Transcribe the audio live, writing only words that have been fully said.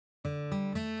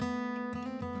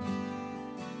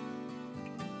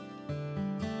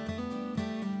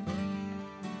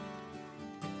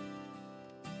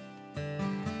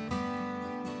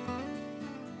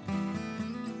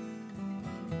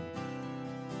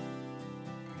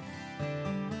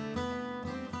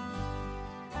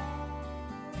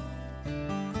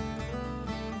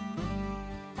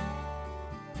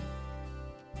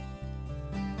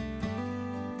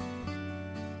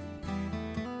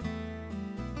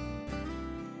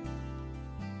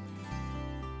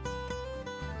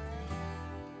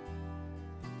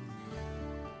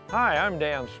Hi, I'm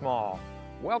Dan Small.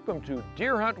 Welcome to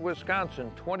Deer Hunt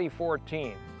Wisconsin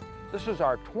 2014. This is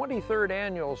our 23rd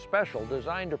annual special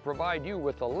designed to provide you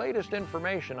with the latest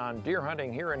information on deer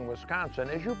hunting here in Wisconsin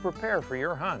as you prepare for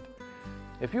your hunt.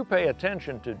 If you pay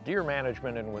attention to deer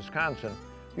management in Wisconsin,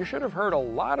 you should have heard a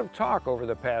lot of talk over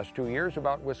the past 2 years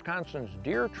about Wisconsin's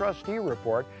Deer Trustee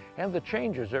Report and the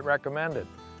changes it recommended.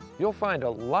 You'll find a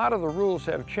lot of the rules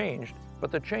have changed, but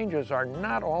the changes are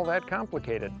not all that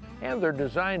complicated, and they're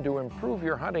designed to improve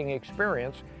your hunting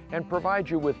experience and provide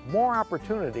you with more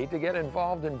opportunity to get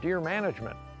involved in deer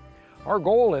management. Our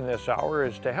goal in this hour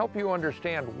is to help you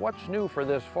understand what's new for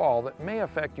this fall that may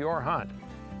affect your hunt.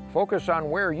 Focus on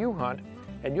where you hunt,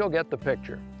 and you'll get the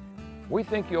picture. We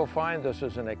think you'll find this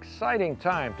is an exciting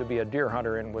time to be a deer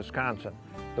hunter in Wisconsin.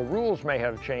 The rules may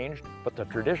have changed, but the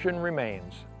tradition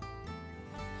remains.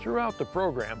 Throughout the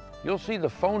program, you'll see the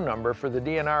phone number for the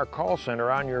DNR call center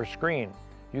on your screen.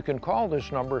 You can call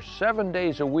this number 7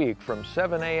 days a week from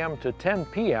 7 a.m. to 10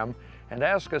 p.m. and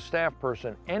ask a staff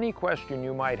person any question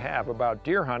you might have about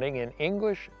deer hunting in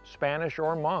English, Spanish,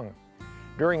 or Hmong.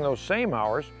 During those same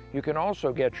hours, you can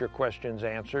also get your questions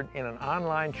answered in an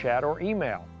online chat or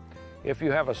email. If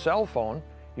you have a cell phone,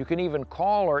 you can even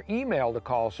call or email the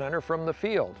call center from the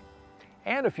field.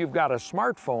 And if you've got a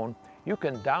smartphone, you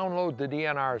can download the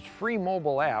DNR's free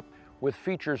mobile app with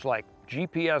features like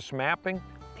GPS mapping,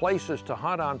 places to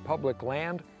hunt on public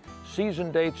land,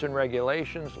 season dates and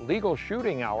regulations, legal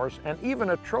shooting hours, and even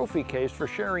a trophy case for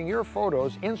sharing your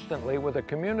photos instantly with a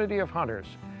community of hunters.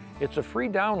 It's a free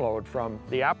download from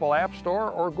the Apple App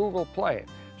Store or Google Play.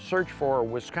 Search for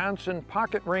Wisconsin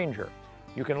Pocket Ranger.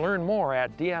 You can learn more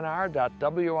at dnr.wi.gov,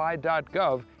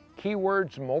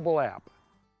 keywords mobile app.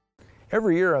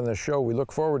 Every year on this show, we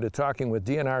look forward to talking with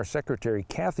DNR Secretary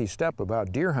Kathy Stepp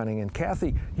about deer hunting. And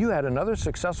Kathy, you had another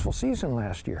successful season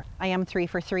last year. I am 3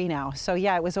 for 3 now. So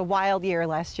yeah, it was a wild year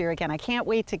last year again. I can't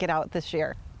wait to get out this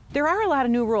year. There are a lot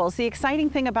of new rules. The exciting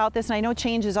thing about this, and I know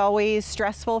change is always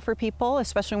stressful for people,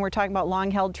 especially when we're talking about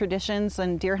long-held traditions,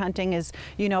 and deer hunting is,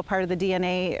 you know, part of the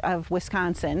DNA of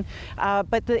Wisconsin.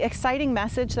 But the exciting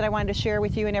message that I wanted to share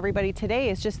with you and everybody today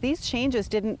is just these changes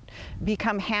didn't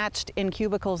become hatched in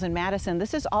cubicles in Madison.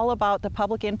 This is all about the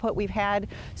public input we've had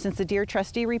since the Deer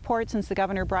Trustee Report, since the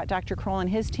governor brought Dr. Kroll and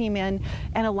his team in.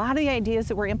 And a lot of the ideas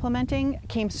that we're implementing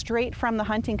came straight from the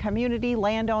hunting community,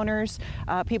 landowners,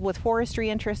 people with forestry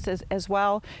interests, as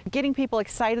well. Getting people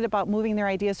excited about moving their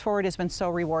ideas forward has been so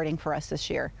rewarding for us this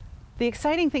year. The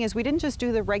exciting thing is we didn't just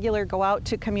do the regular go out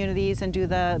to communities and do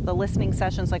the listening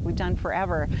sessions like we've done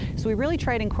forever. So we really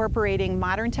tried incorporating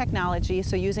modern technology,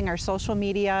 so using our social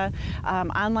media,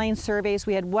 online surveys.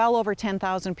 We had well over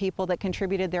 10,000 people that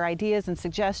contributed their ideas and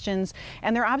suggestions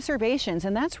and their observations,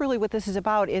 and that's really what this is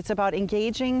about. It's about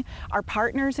engaging our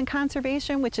partners in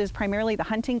conservation, which is primarily the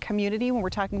hunting community when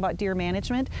we're talking about deer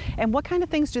management, and what kind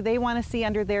of things do they want to see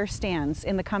under their stands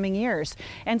in the coming years.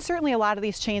 And certainly a lot of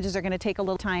these changes are going to take a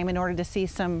little time in order to see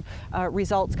some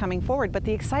results coming forward. But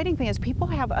the exciting thing is people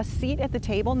have a seat at the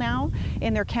table now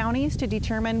in their counties to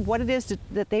determine what it is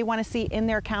that they want to see in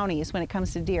their counties when it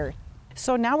comes to deer.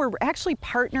 So now we're actually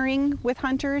partnering with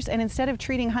hunters, and instead of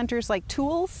treating hunters like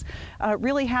tools,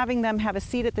 really having them have a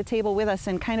seat at the table with us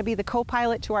and kind of be the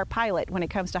co-pilot to our pilot when it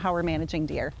comes to how we're managing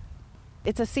deer.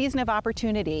 It's a season of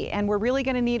opportunity, and we're really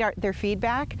going to need their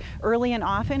feedback. Early and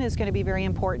often is going to be very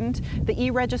important. The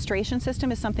e-registration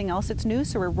system is something else that's new,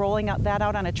 so we're rolling that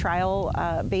out on a trial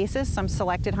basis. Some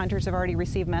selected hunters have already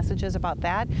received messages about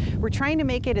that. We're trying to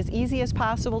make it as easy as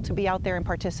possible to be out there and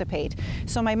participate.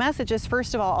 So my message is,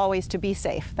 first of all, always to be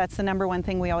safe. That's the #1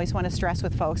 thing we always want to stress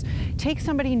with folks. Take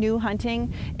somebody new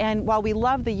hunting, and while we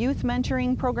love the youth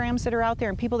mentoring programs that are out there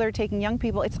and people that are taking young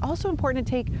people, it's also important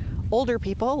to take older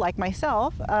people like myself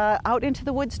out into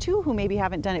the woods too who maybe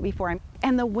haven't done it before.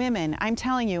 And the women, I'm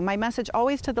telling you, my message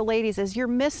always to the ladies is you're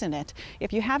missing it.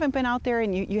 If you haven't been out there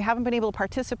and you haven't been able to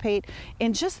participate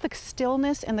in just the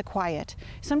stillness and the quiet.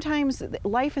 Sometimes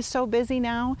life is so busy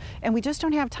now and we just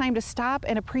don't have time to stop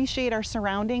and appreciate our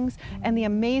surroundings and the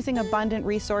amazing abundant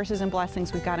resources and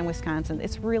blessings we've got in Wisconsin.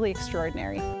 It's really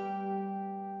extraordinary.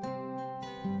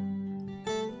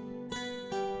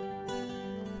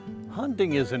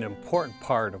 Hunting is an important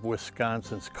part of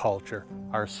Wisconsin's culture.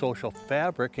 Our social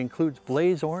fabric includes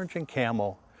blaze orange and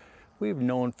camo. We've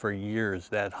known for years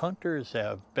that hunters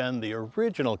have been the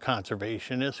original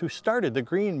conservationists who started the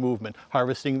green movement,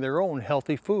 harvesting their own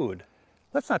healthy food.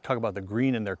 Let's not talk about the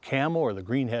green in their camo or the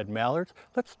greenhead mallards.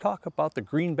 Let's talk about the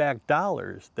greenback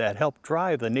dollars that help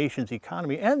drive the nation's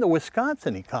economy and the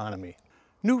Wisconsin economy.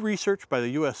 New research by the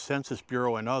U.S. Census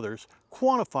Bureau and others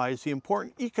quantifies the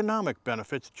important economic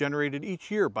benefits generated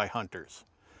each year by hunters.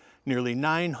 Nearly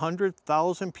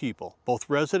 900,000 people, both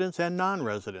residents and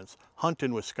non-residents, hunt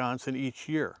in Wisconsin each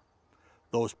year.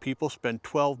 Those people spend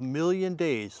 12 million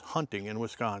days hunting in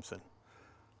Wisconsin.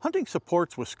 Hunting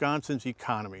supports Wisconsin's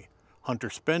economy.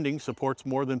 Hunter spending supports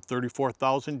more than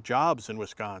 34,000 jobs in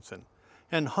Wisconsin.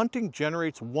 And hunting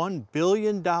generates $1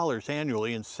 billion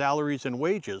annually in salaries and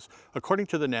wages, according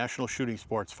to the National Shooting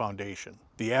Sports Foundation.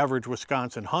 The average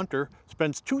Wisconsin hunter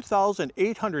spends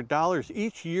 $2,800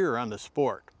 each year on the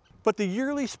sport. But the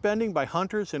yearly spending by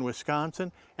hunters in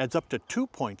Wisconsin adds up to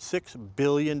 $2.6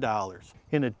 billion.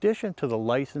 In addition to the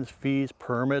license fees,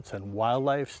 permits, and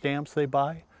wildlife stamps they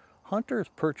buy, hunters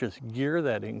purchase gear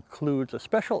that includes a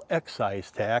special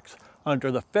excise tax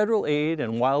under the Federal Aid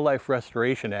and Wildlife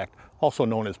Restoration Act, also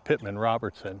known as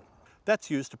Pittman-Robertson.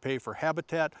 That's used to pay for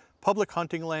habitat, public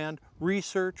hunting land,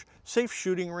 research, safe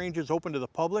shooting ranges open to the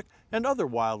public, and other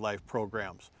wildlife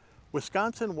programs.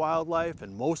 Wisconsin wildlife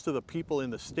and most of the people in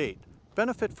the state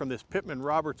benefit from this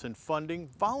Pittman-Robertson funding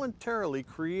voluntarily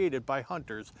created by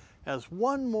hunters as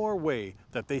one more way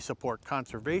that they support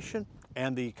conservation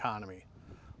and the economy.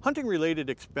 Hunting-related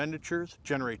expenditures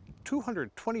generate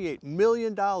 $228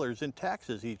 million in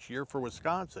taxes each year for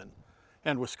Wisconsin,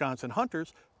 and Wisconsin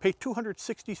hunters pay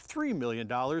 $263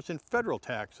 million in federal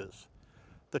taxes.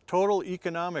 The total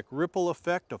economic ripple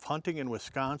effect of hunting in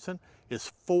Wisconsin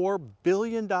is $4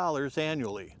 billion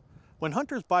annually. When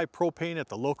hunters buy propane at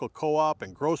the local co-op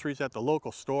and groceries at the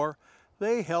local store,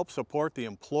 they help support the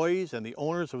employees and the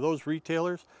owners of those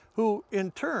retailers who,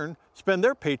 in turn, spend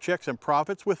their paychecks and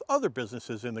profits with other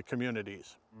businesses in the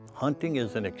communities. Hunting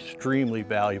is an extremely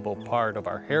valuable part of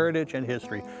our heritage and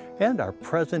history and our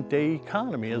present-day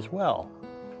economy as well.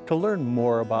 To learn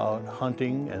more about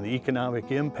hunting and the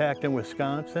economic impact in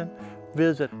Wisconsin,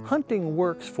 visit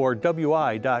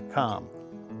huntingworksforwi.com.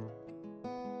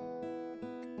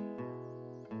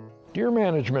 Deer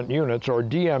management units, or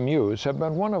DMUs, have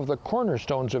been one of the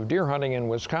cornerstones of deer hunting in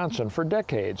Wisconsin for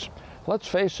decades. Let's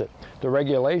face it, the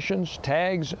regulations,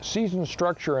 tags, season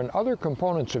structure, and other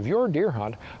components of your deer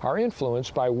hunt are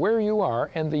influenced by where you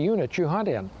are and the unit you hunt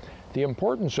in. The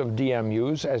importance of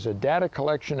DMUs as a data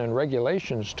collection and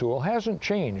regulations tool hasn't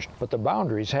changed, but the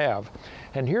boundaries have.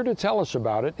 And here to tell us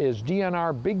about it is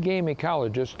DNR big game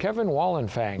ecologist Kevin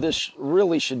Wallenfang. This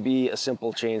really should be a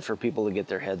simple change for people to get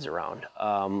their heads around.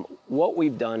 What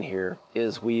we've done here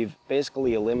is we've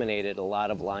basically eliminated a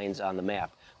lot of lines on the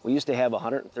map. We used to have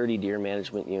 130 deer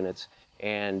management units,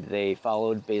 and they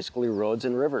followed basically roads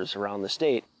and rivers around the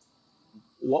state.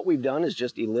 What we've done is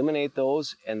just eliminate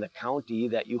those, and the county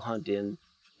that you hunt in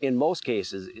most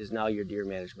cases, is now your deer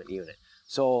management unit.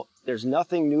 So there's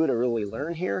nothing new to really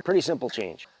learn here. Pretty simple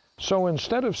change. So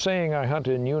instead of saying I hunt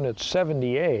in unit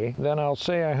 70A, then I'll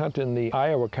say I hunt in the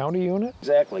Iowa County unit?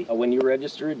 Exactly. When you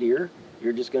register a deer,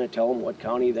 you're just going to tell them what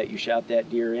county that you shot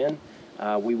that deer in.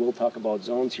 We will talk about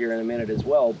zones here in a minute as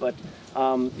well, but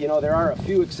you know, there are a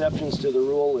few exceptions to the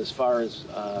rule as far as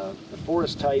the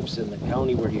forest types and the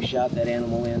county where you shot that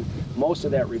animal in. Most of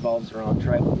that revolves around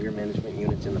tribal deer management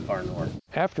units in the far north.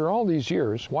 After all these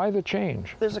years, why the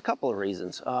change? There's a couple of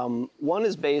reasons. One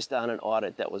is based on an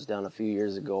audit that was done a few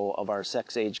years ago of our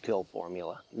sex age kill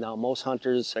formula. Now, most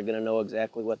hunters are going to know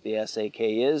exactly what the SAK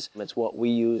is. It's what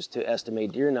we use to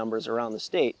estimate deer numbers around the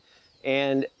state.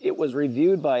 And it was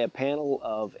reviewed by a panel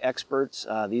of experts.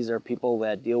 These are people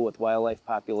that deal with wildlife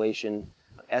population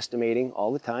estimating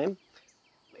all the time.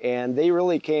 And they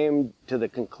really came to the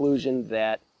conclusion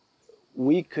that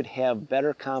we could have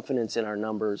better confidence in our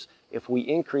numbers if we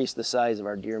increase the size of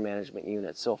our deer management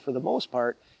units. So for the most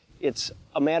part, it's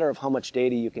a matter of how much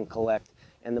data you can collect.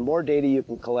 And the more data you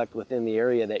can collect within the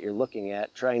area that you're looking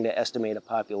at, trying to estimate a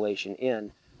population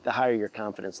in, the higher your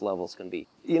confidence levels can be.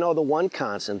 You know, the one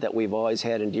constant that we've always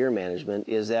had in deer management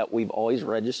is that we've always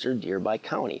registered deer by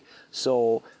county.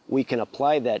 So we can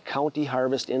apply that county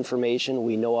harvest information.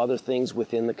 We know other things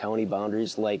within the county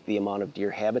boundaries, like the amount of deer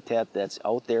habitat that's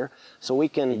out there. So we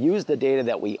can use the data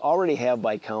that we already have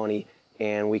by county,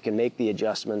 and we can make the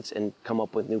adjustments and come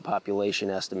up with new population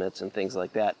estimates and things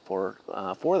like that for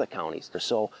the counties.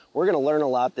 So we're going to learn a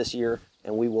lot this year,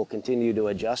 and we will continue to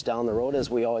adjust down the road as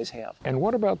we always have. And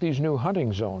what about these new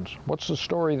hunting zones? What's the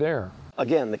story there?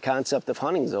 Again, the concept of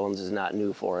hunting zones is not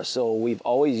new for us. So we've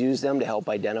always used them to help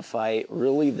identify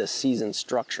really the season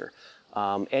structure.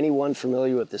 Anyone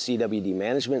familiar with the CWD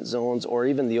management zones or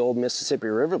even the old Mississippi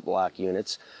River block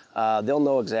units, they'll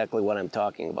know exactly what I'm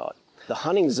talking about. The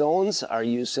hunting zones are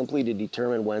used simply to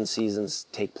determine when seasons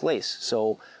take place.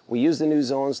 So we use the new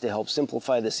zones to help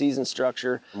simplify the season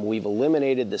structure. We've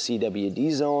eliminated the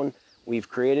CWD zone. We've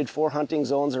created 4 hunting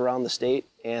zones around the state,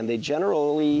 and they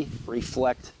generally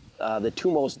reflect the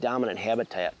two most dominant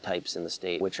habitat types in the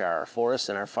state, which are our forests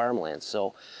and our farmlands.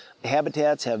 So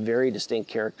habitats have very distinct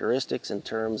characteristics in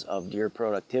terms of deer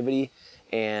productivity,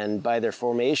 and by their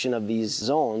formation of these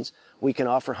zones, we can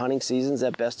offer hunting seasons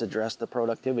that best address the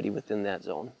productivity within that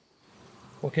zone.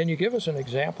 Well, can you give us an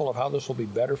example of how this will be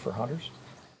better for hunters?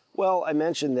 Well, I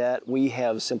mentioned that we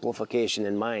have simplification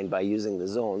in mind by using the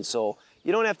zones, so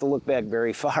you don't have to look back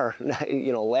very far,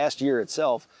 last year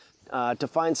itself, to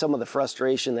find some of the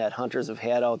frustration that hunters have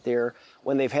had out there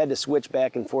when they've had to switch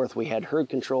back and forth. We had herd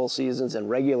control seasons and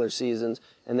regular seasons,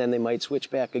 and then they might switch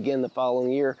back again the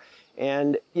following year.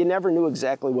 And you never knew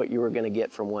exactly what you were going to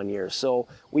get from one year. So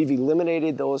we've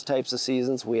eliminated those types of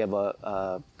seasons. We have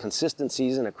a consistent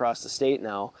season across the state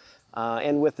now.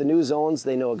 And with the new zones,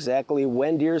 they know exactly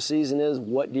when deer season is,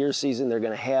 what deer season they're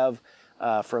going to have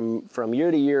from year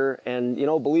to year. And,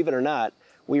 believe it or not,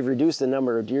 we've reduced the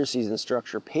number of deer season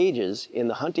structure pages in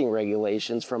the hunting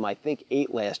regulations from, I think,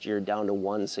 8 last year down to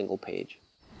 1 single page.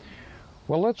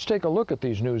 Well, let's take a look at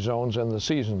these new zones and the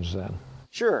seasons then.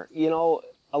 Sure.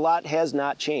 A lot has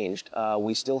not changed.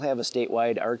 We still have a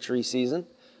statewide archery season.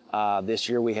 This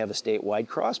year we have a statewide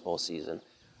crossbow season.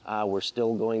 We're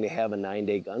still going to have a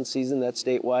 9-day gun season that's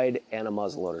statewide and a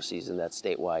muzzleloader season that's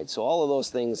statewide. So all of those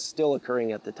things still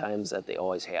occurring at the times that they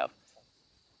always have.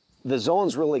 The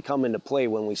zones really come into play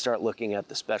when we start looking at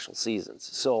the special seasons.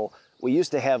 So we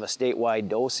used to have a statewide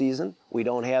doe season. We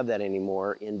don't have that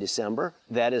anymore in December.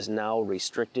 That is now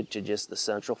restricted to just the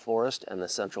central forest and the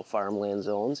central farmland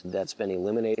zones. That's been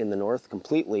eliminated in the north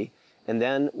completely. And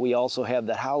then we also have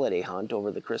the holiday hunt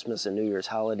over the Christmas and New Year's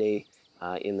holiday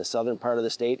in the southern part of the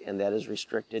state, and that is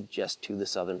restricted just to the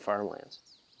southern farmlands.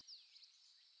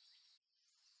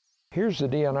 Here's the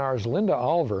DNR's Linda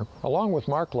Alver, along with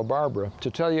Mark LaBarbera, to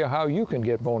tell you how you can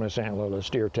get bonus antlerless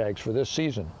deer tags for this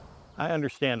season. I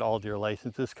understand all deer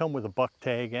licenses come with a buck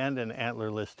tag and an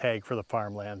antlerless tag for the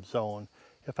farmland zone.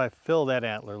 If I fill that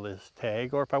antlerless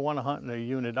tag, or if I want to hunt in a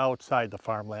unit outside the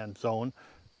farmland zone,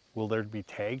 will there be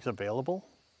tags available?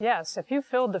 Yes, if you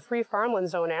filled the free farmland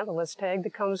zone antlerless tag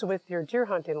that comes with your deer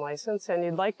hunting license and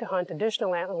you'd like to hunt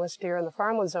additional antlerless deer in the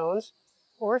farmland zones,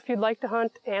 or if you'd like to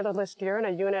hunt antlerless deer in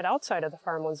a unit outside of the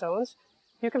farmland zones,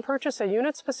 you can purchase a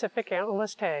unit-specific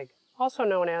antlerless tag, also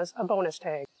known as a bonus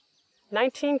tag.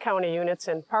 19 county units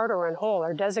in part or in whole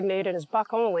are designated as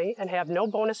buck only and have no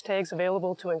bonus tags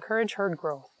available to encourage herd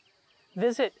growth.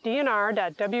 Visit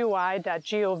dnr.wy.gov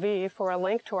for a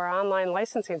link to our online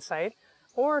licensing site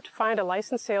or to find a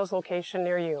licensed sales location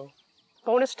near you.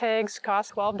 Bonus tags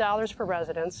cost $12 for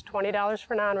residents, $20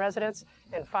 for non-residents,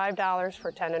 and $5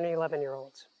 for 10 and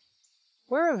 11-year-olds.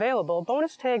 Where available,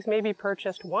 bonus tags may be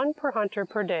purchased 1 per hunter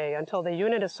per day until the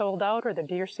unit is sold out or the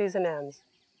deer season ends.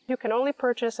 You can only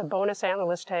purchase a bonus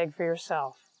antlerless tag for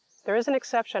yourself. There is an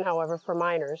exception, however, for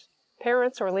minors.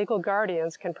 Parents or legal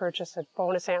guardians can purchase a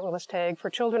bonus antlerless tag for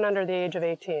children under the age of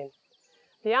 18.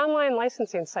 The online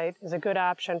licensing site is a good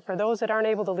option for those that aren't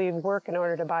able to leave work in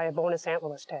order to buy a bonus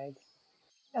antlerless tag.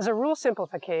 As a rule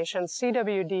simplification,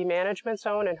 CWD management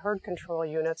zone and herd control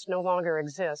units no longer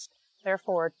exist.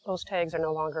 Therefore, those tags are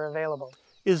no longer available.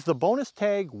 Is the bonus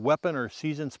tag weapon or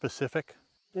season specific?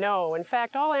 No, in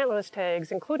fact, all antlerless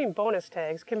tags, including bonus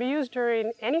tags, can be used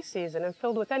during any season and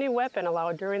filled with any weapon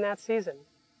allowed during that season.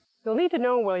 You'll need to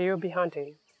know where you'll be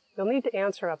hunting. You'll need to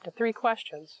answer up to 3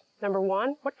 questions. Number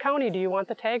 1, what county do you want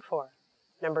the tag for?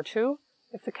 Number 2,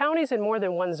 if the county's in more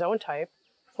than one zone type,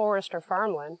 forest or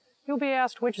farmland, you'll be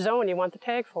asked which zone you want the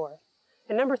tag for.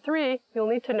 And number 3, you'll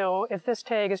need to know if this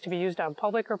tag is to be used on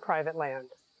public or private land.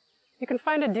 You can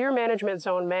find a deer management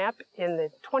zone map in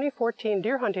the 2014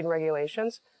 deer hunting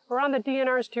regulations or on the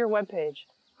DNR's deer webpage.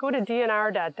 Go to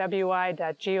dnr.wy.gov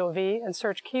and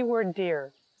search keyword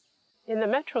deer. In the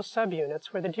metro subunits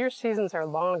where the deer seasons are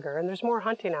longer and there's more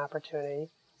hunting opportunity,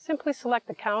 simply select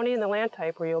the county and the land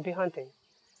type where you'll be hunting.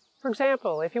 For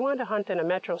example, if you want to hunt in a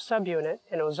metro subunit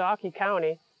in Ozaukee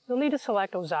County, you'll need to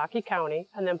select Ozaukee County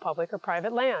and then public or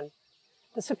private land.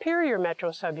 The Superior metro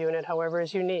subunit, however,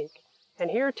 is unique,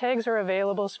 and here tags are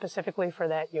available specifically for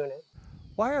that unit.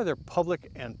 Why are there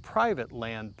public and private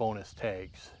land bonus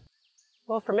tags?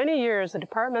 Well, for many years, the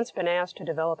department's been asked to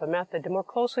develop a method to more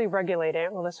closely regulate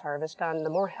antlerless harvest on the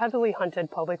more heavily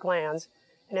hunted public lands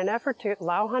in an effort to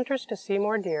allow hunters to see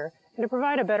more deer and to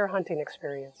provide a better hunting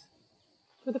experience.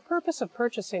 For the purpose of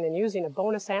purchasing and using a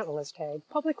bonus antlerless tag,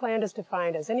 public land is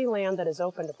defined as any land that is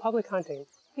open to public hunting,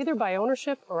 either by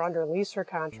ownership or under lease or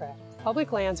contract.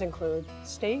 Public lands include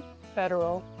state,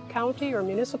 federal, county, or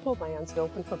municipal lands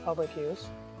open for public use,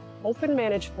 open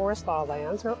managed forest law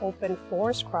lands or open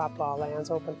forest crop law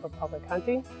lands open for public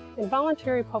hunting, and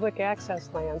voluntary public access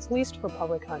lands leased for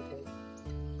public hunting.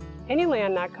 Any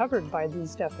land not covered by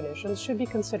these definitions should be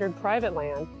considered private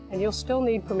land, and you'll still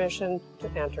need permission to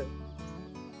enter.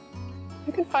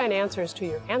 You can find answers to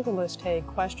your antlerless tag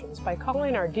questions by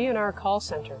calling our DNR call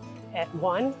center at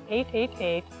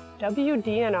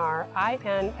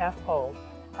 1-888-WDNR-INFO.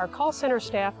 Our call center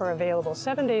staff are available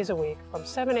 7 days a week from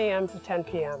 7 a.m. to 10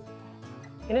 p.m.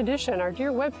 In addition, our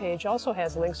Deer webpage also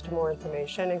has links to more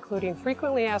information, including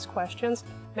frequently asked questions,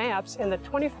 maps, and the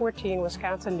 2014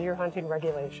 Wisconsin deer hunting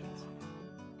regulations.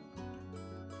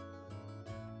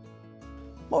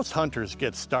 Most hunters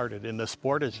get started in the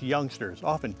sport as youngsters,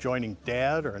 often joining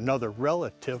dad or another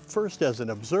relative first as an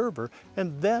observer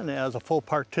and then as a full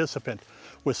participant.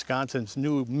 Wisconsin's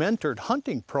new mentored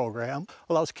hunting program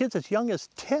allows kids as young as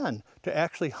 10 to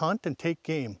actually hunt and take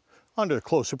game under the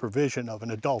close supervision of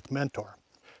an adult mentor.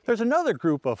 There's another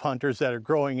group of hunters that are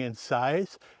growing in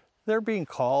size. They're being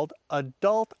called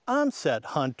adult onset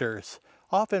hunters,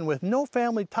 often with no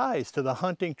family ties to the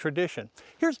hunting tradition.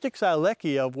 Here's Dick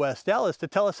Zielecki of West Dallas to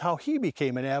tell us how he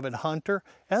became an avid hunter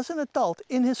as an adult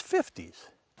in his 50s.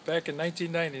 Back in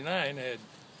 1999, I had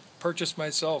purchased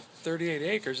myself 38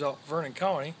 acres out in Vernon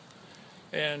County,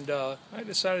 and I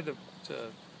decided to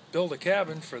build a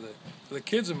cabin for the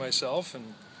kids and myself,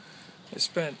 and I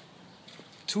spent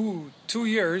two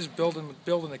years building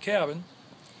the cabin,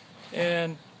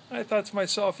 and I thought to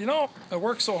myself, you know, I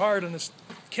worked so hard in this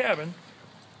cabin,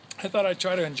 I thought I'd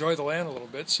try to enjoy the land a little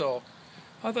bit, so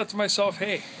I thought to myself,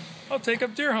 hey, I'll take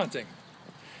up deer hunting.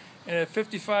 And at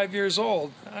 55 years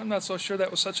old, I'm not so sure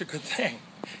that was such a good thing.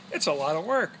 It's a lot of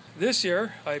work. This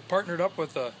year, I partnered up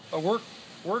with a work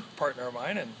partner of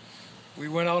mine, and we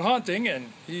went out hunting,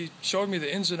 and he showed me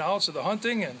the ins and outs of the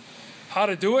hunting and how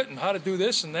to do it and how to do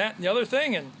this and that and the other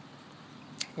thing. And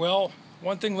well,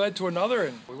 one thing led to another,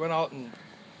 and we went out and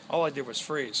all I did was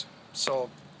freeze. So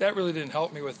that really didn't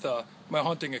help me with my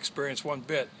hunting experience one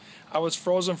bit. I was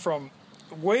frozen from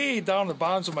way down the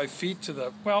bottoms of my feet to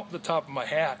the top of my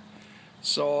hat.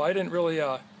 So I didn't really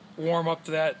warm up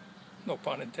to that, no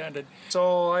pun intended.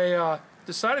 So I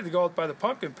decided to go out by the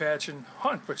pumpkin patch and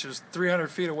hunt, which is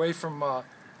 300 feet away from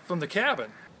the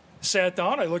cabin. Sat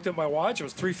down, I looked at my watch, it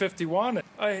was 3:51.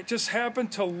 I just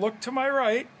happened to look to my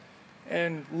right,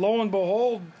 and lo and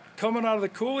behold, coming out of the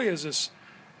coulee is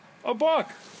a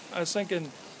buck. I was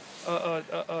thinking,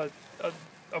 a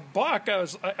buck? Are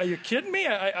you kidding me?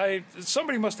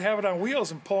 Somebody must have it on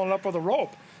wheels and pulling it up with a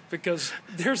rope, because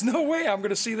there's no way I'm going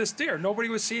to see this deer. Nobody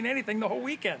was seeing anything the whole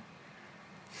weekend.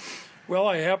 Well,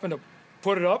 I happened to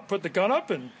put the gun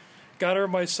up, and got her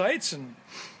in my sights, and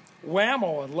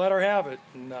whammo, and let her have it.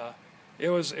 And it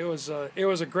was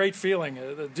a great feeling.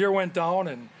 The deer went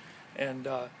down, and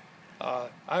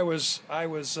I was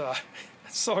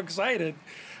so excited.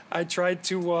 I tried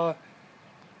to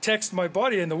text my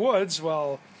buddy in the woods.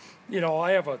 Well, you know,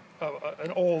 I have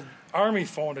an old Army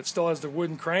phone that still has the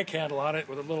wooden crank handle on it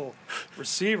with a little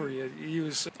receiver you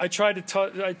use. I tried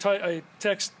to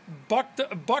text buck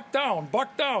down.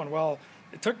 Well,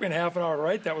 it took me a half an hour to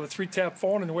write that with a 3-tap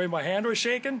phone, and the way my hand was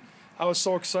shaking, I was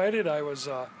so excited. It was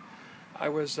a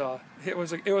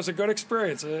good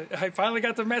experience. I finally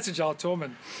got the message out to him,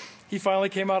 and he finally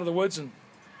came out of the woods and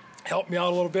helped me out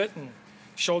a little bit and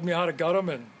showed me how to gut him,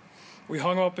 and we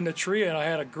hung him up in the tree, and I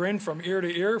had a grin from ear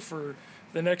to ear for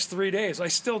the next 3 days. I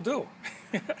still do.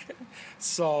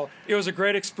 So it was a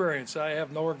great experience. I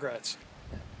have no regrets.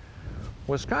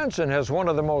 Wisconsin has one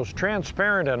of the most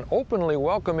transparent and openly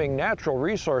welcoming natural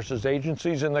resources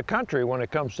agencies in the country when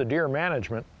it comes to deer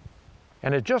management.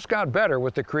 And it just got better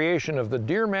with the creation of the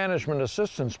Deer Management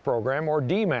Assistance Program, or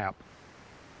DMAP.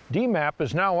 DMAP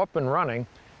is now up and running,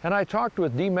 and I talked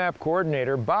with DMAP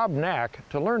coordinator Bob Knack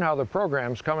to learn how the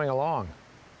program's coming along.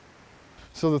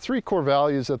 So the 3 core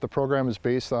values that the program is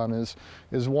based on is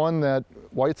one, that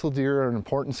whitetail deer are an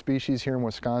important species here in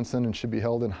Wisconsin and should be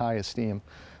held in high esteem,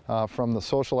 from the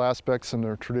social aspects and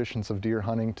the traditions of deer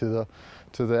hunting to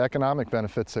the economic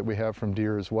benefits that we have from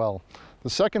deer as well. The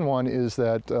second one is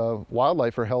that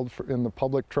wildlife are held in the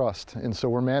public trust, and so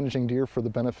we're managing deer for the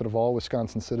benefit of all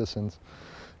Wisconsin citizens.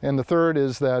 And the third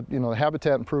is that, you know, the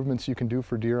habitat improvements you can do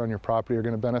for deer on your property are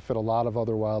going to benefit a lot of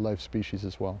other wildlife species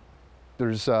as well.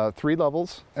 There's 3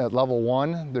 levels. At level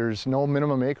 1, there's no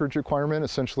minimum acreage requirement.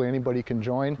 Essentially anybody can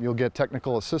join. You'll get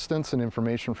technical assistance and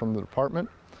information from the department.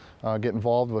 Get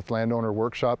involved with landowner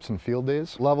workshops and field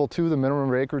days. Level 2, the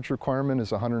minimum acreage requirement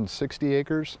is 160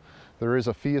 acres. There is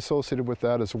a fee associated with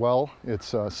that as well.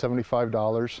 It's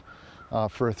 $75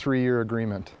 for a 3-year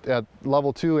agreement. At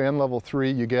level 2 and level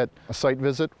 3, you get a site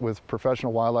visit with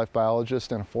professional wildlife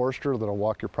biologist and a forester that'll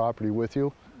walk your property with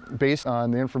you. based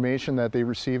on the information that they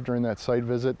received during that site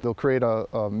visit, they'll create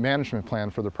a management plan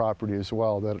for the property as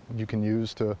well that you can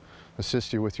use to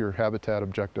assist you with your habitat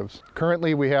objectives.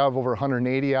 Currently we have over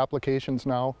 180 applications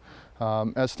now,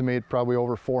 estimate probably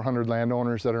over 400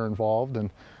 landowners that are involved, and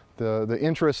the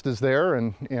interest is there,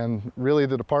 and really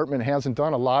the department hasn't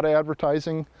done a lot of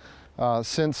advertising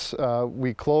since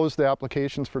we closed the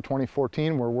applications for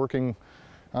 2014. We're working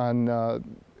on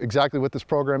exactly what this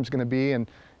program is going to be,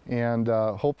 and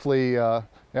hopefully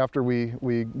after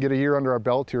we get a year under our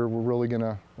belt here, we're really going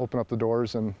to open up the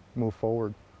doors and move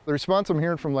forward. The response I'm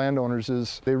hearing from landowners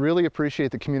is they really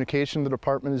appreciate the communication the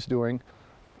department is doing.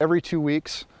 Every 2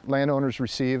 weeks, landowners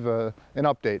receive an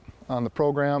update on the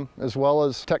program, as well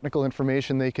as technical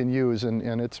information they can use,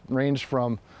 and it's ranged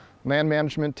from land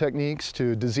management techniques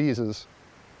to diseases.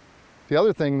 The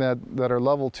other thing that our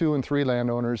level 2 and 3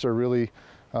 landowners are really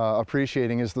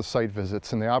appreciating is the site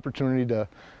visits and the opportunity to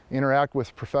interact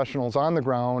with professionals on the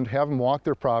ground, have them walk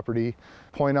their property,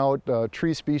 point out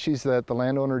tree species that the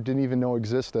landowner didn't even know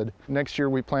existed. Next year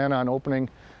we plan on opening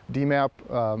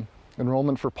DMAP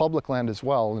enrollment for public land as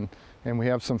well, and we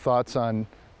have some thoughts on,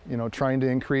 trying to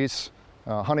increase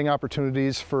hunting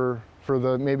opportunities for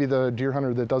maybe the deer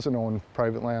hunter that doesn't own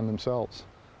private land themselves.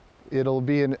 It'll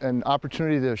be an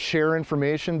opportunity to share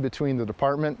information between the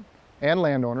department and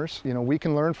landowners. We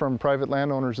can learn from private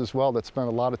landowners as well that spend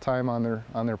a lot of time on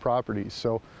their properties.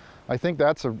 So I think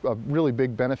that's a really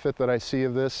big benefit that I see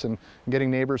of this, and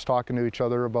getting neighbors talking to each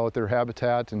other about their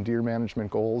habitat and deer management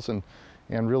goals, and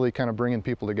really kind of bringing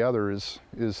people together is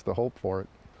the hope for it.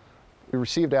 We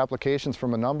received applications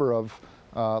from a number of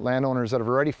landowners that have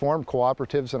already formed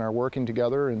cooperatives and are working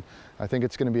together, and I think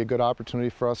it's going to be a good opportunity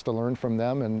for us to learn from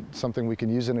them, and something we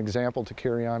can use as an example to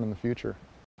carry on in the future.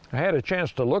 I had a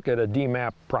chance to look at a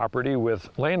DMAP property with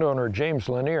landowner James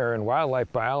Lanier and wildlife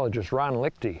biologist Ron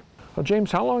Lichty. Well, James,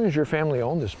 how long has your family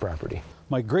owned this property?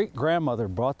 My great-grandmother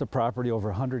bought the property over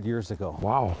 100 years ago.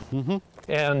 Wow. Mm-hmm.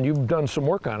 And you've done some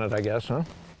work on it, I guess, huh?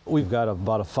 We've got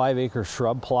about a 5-acre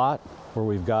shrub plot where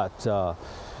we've got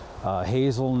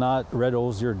hazelnut, red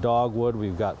osier dogwood,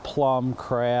 we've got plum,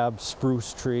 crab,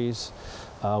 spruce trees.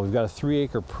 We've got a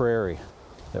 3-acre prairie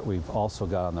that we've also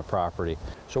got on the property.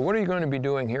 So what are you going to be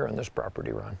doing here on this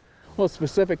property, Ron? Well,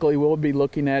 specifically, we'll be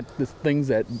looking at the things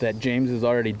that James has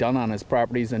already done on his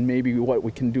properties, and maybe what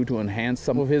we can do to enhance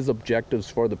some of his objectives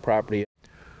for the property.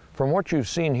 From what you've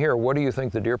seen here, what do you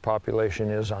think the deer population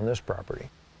is on this property?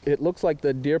 It looks like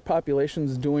the deer population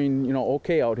is doing,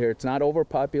 okay out here. It's not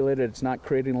overpopulated. It's not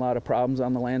creating a lot of problems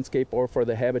on the landscape or for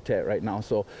the habitat right now.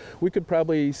 So we could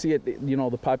probably see it,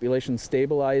 the population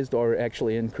stabilized or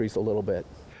actually increase a little bit.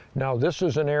 Now, this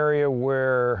is an area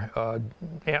where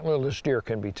antlerless deer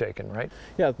can be taken, right?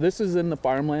 Yeah, this is in the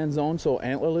farmland zone, so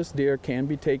antlerless deer can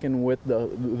be taken with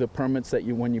the permits that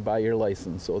when you buy your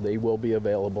license, so they will be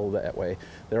available that way.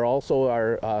 There also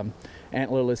are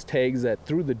antlerless tags that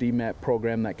through the DMAP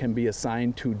program that can be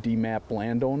assigned to DMAP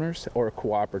landowners or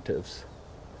cooperatives.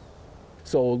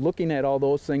 So looking at all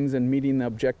those things and meeting the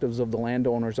objectives of the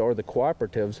landowners or the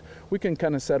cooperatives, we can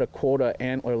kind of set a quota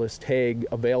antlerless tag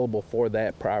available for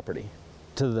that property.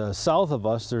 To the south of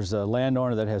us, there's a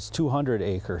landowner that has 200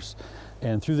 acres.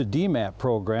 And through the DMAP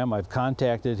program, I've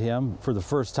contacted him for the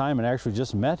first time and actually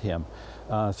just met him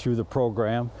through the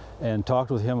program and talked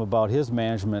with him about his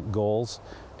management goals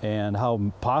and how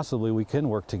possibly we can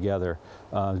work together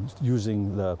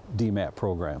using the DMAP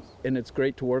program. And it's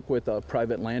great to work with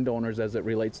private landowners as it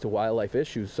relates to wildlife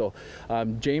issues. So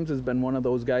James has been one of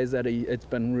those guys that it's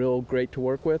been real great to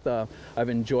work with. I've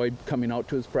enjoyed coming out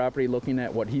to his property, looking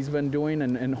at what he's been doing,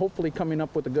 and hopefully coming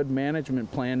up with a good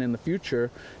management plan in the future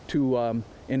to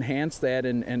enhance that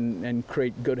and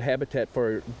create good habitat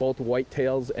for both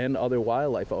whitetails and other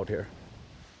wildlife out here.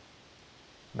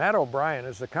 Matt O'Brien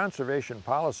is the Conservation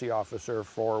Policy Officer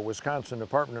for Wisconsin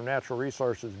Department of Natural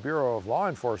Resources Bureau of Law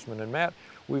Enforcement. And Matt,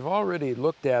 we've already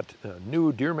looked at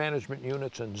new deer management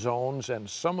units and zones and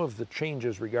some of the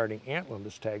changes regarding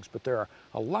antlerless tags, but there are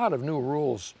a lot of new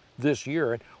rules this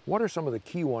year. And what are some of the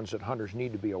key ones that hunters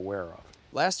need to be aware of?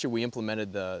 Last year we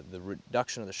implemented the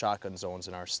reduction of the shotgun zones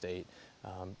in our state,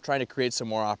 trying to create some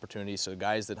more opportunities so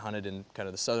guys that hunted in kind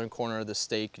of the southern corner of the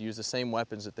state could use the same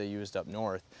weapons that they used up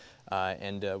north.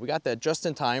 We got that just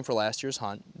in time for last year's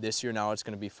hunt. This year now it's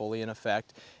going to be fully in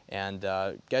effect, and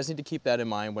guys need to keep that in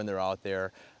mind when they're out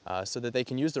there so that they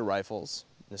can use their rifles,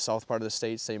 the south part of the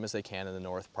state, same as they can in the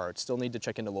north part. Still need to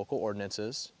check into local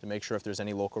ordinances to make sure if there's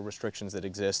any local restrictions that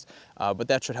exist, but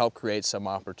that should help create some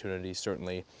opportunities,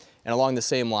 certainly. And along the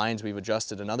same lines, we've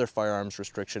adjusted another firearms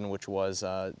restriction, which was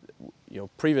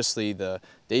previously the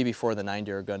day before the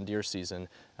 9-deer gun deer season,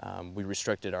 we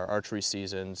restricted our archery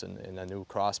seasons and a new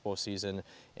crossbow season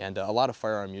and a lot of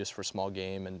firearm use for small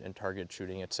game and target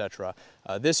shooting, etc.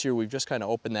 This year we've just kind of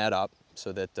opened that up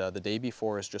so that the day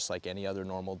before is just like any other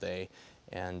normal day,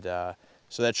 and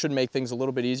so that should make things a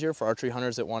little bit easier for archery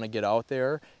hunters that want to get out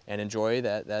there and enjoy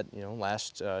that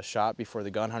last shot before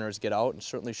the gun hunters get out, and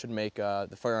certainly should make the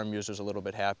firearm users a little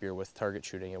bit happier with target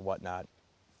shooting and whatnot.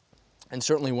 And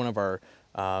certainly one of our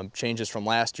changes from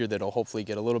last year that'll hopefully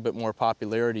get a little bit more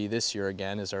popularity this year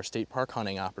again is our state park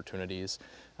hunting opportunities.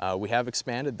 We have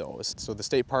expanded those. So the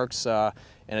state parks and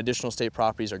additional state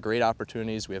properties are great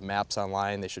opportunities. We have maps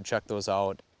online. They should check those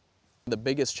out. The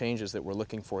biggest changes that we're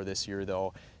looking for this year,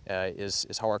 though,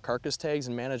 is how our carcass tags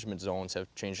and management zones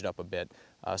have changed up a bit.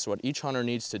 So what each hunter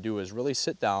needs to do is really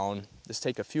sit down, just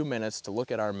take a few minutes to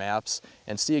look at our maps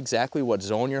and see exactly what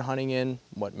zone you're hunting in,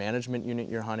 what management unit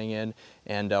you're hunting in,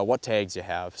 and what tags you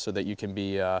have, so that you can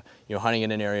be hunting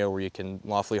in an area where you can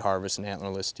lawfully harvest an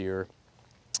antlerless deer.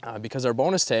 Because our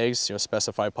bonus tags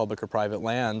specify public or private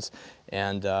lands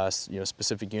and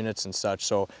specific units and such,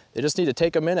 so they just need to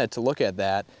take a minute to look at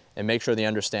that and make sure they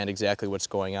understand exactly what's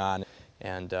going on,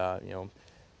 and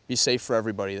be safe for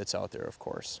everybody that's out there, of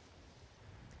course.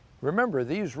 Remember,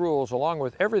 these rules, along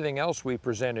with everything else we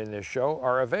present in this show,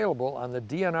 are available on the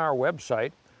DNR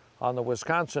website, on the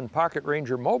Wisconsin Pocket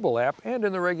Ranger mobile app, and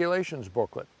in the regulations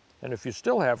booklet. And if you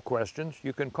still have questions,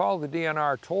 you can call the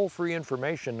DNR toll-free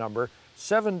information number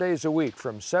 7 days a week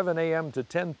from 7 a.m. to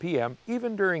 10 p.m.,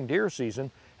 even during deer season,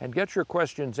 and get your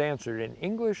questions answered in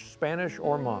English, Spanish,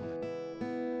 or Hmong.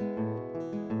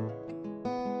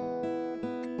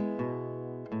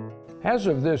 As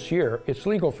of this year, it's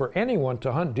legal for anyone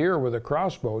to hunt deer with a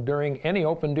crossbow during any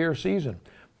open deer season.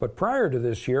 But prior to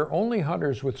this year, only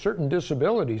hunters with certain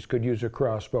disabilities could use a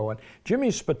crossbow. And Jimmy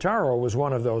Spataro was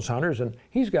one of those hunters, and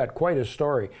he's got quite a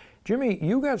story. Jimmy,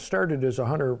 you got started as a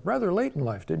hunter rather late in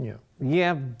life, didn't you?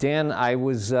 Yeah, Dan, I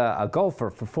was a golfer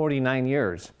for 49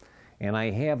 years. And I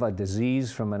have a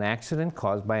disease from an accident,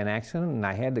 caused by an accident, and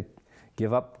I had to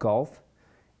give up golf.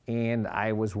 And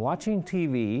I was watching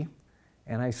TV,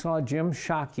 and I saw Jim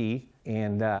Shockey,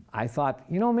 and I thought,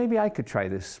 maybe I could try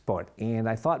this sport. And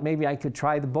I thought maybe I could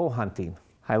try the bow hunting.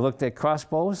 I looked at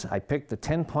crossbows. I picked the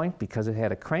 10-point because it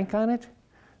had a crank on it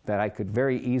that I could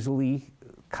very easily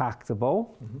cock the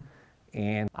bow,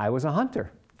 and I was a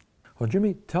hunter. Well,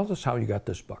 Jimmy, tell us how you got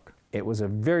this buck. It was a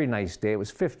very nice day. It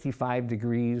was 55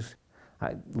 degrees.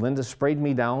 Linda sprayed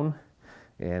me down,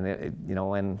 and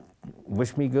and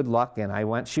wished me good luck.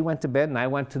 And she went to bed, and I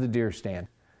went to the deer stand.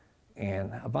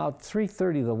 And about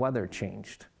 3:30, the weather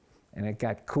changed, and it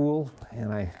got cool,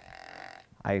 and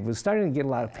I was starting to get a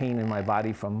lot of pain in my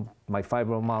body from my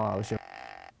fibromyalgia.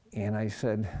 And I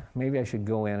said, maybe I should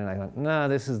go in, and I went, no,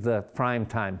 this is the prime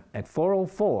time. At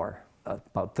 4:04,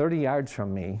 about 30 yards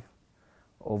from me,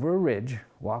 over a ridge,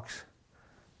 walks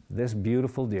this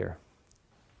beautiful deer.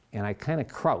 And I kind of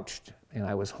crouched, and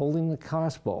I was holding the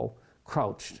crossbow,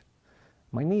 crouched.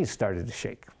 My knees started to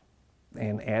shake.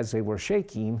 And as they were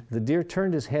shaking, the deer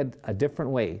turned his head a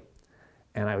different way,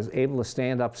 and I was able to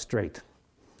stand up straight.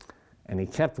 And he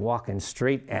kept walking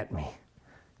straight at me.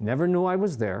 Never knew I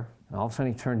was there, and all of a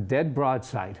sudden he turned dead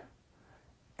broadside,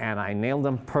 and I nailed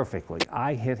him perfectly.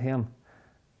 I hit him.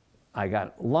 I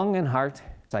got lung and heart.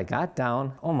 I got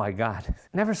down. Oh my God,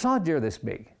 never saw a deer this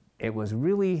big. It was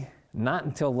really not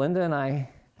until Linda and I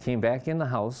came back in the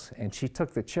house, and she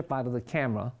took the chip out of the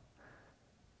camera,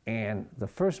 and the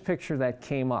first picture that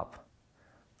came up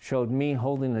showed me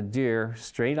holding the deer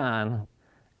straight on,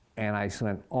 and I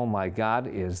said, oh my God,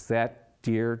 is that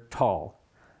deer tall?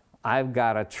 I've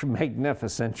got a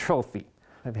magnificent trophy.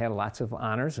 I've had lots of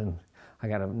honors, and I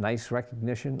got a nice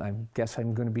recognition. I guess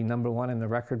I'm going to be #1 in the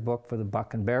record book for the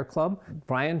Buck and Bear Club.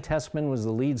 Brian Tessman was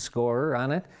the lead scorer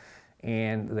on it,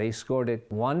 and they scored it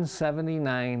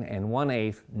 179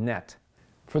 1/8 net.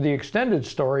 For the extended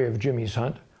story of Jimmy's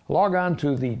hunt, log on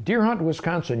to the Deer Hunt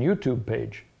Wisconsin YouTube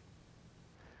page.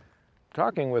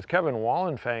 Talking with Kevin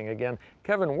Wallenfang again.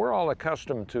 Kevin, we're all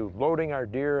accustomed to loading our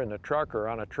deer in the truck or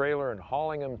on a trailer and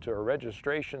hauling them to a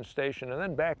registration station and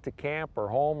then back to camp or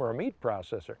home or a meat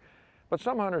processor. But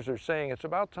some hunters are saying it's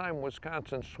about time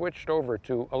Wisconsin switched over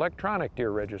to electronic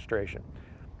deer registration.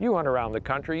 You hunt around the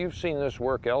country, you've seen this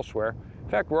work elsewhere. In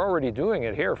fact, we're already doing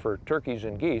it here for turkeys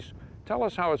and geese. Tell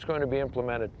us how it's going to be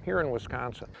implemented here in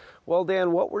Wisconsin. Well,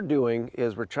 Dan, what we're doing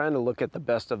is we're trying to look at the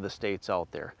best of the states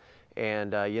out there.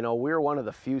 And you know, we're one of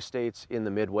the few states in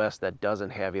the Midwest that doesn't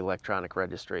have electronic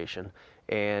registration.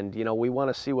 And you know, we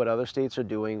want to see what other states are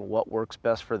doing, what works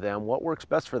best for them, what works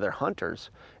best for their hunters,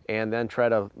 and then try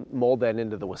to mold that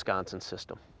into the Wisconsin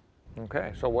system.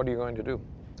 Okay, so what are you going to do?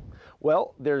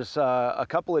 Well, there's a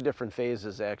couple of different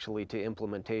phases actually to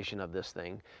implementation of this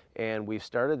thing, and we've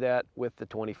started that with the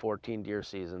 2014 deer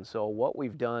season. So what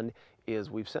we've done is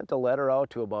we've sent a letter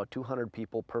out to about 200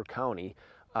 people per county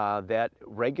that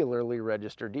regularly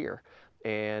register deer,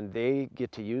 and they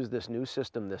get to use this new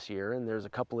system this year. And there's a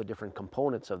couple of different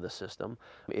components of the system.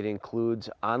 It includes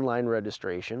online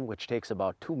registration, which takes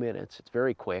about 2 minutes. It's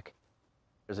very quick.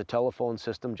 There's a telephone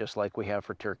system just like we have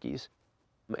for turkeys.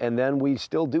 And then we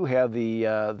still do have the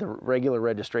regular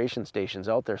registration stations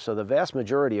out there. So the vast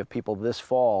majority of people this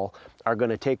fall are going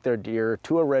to take their deer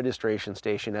to a registration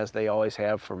station, as they always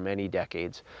have for many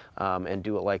decades, and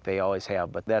do it like they always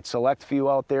have. But that select few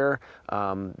out there,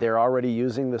 they're already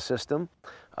using the system.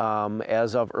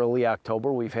 As of early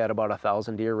October, we've had about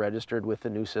 1,000 deer registered with the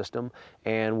new system,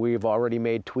 and we've already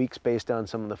made tweaks based on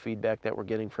some of the feedback that we're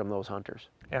getting from those hunters.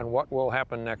 And what will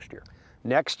happen next year?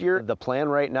 Next year, the plan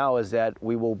right now is that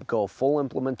we will go full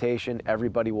implementation.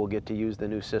 Everybody will get to use the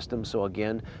new system. So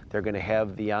again, they're going to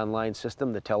have the online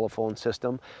system, the telephone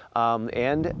system,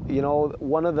 and you know,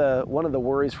 one of the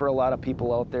worries for a lot of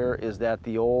people out there is that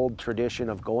the old tradition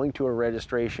of going to a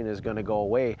registration is going to go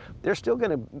away. They're still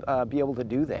going to be able to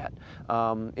do that.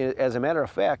 As a matter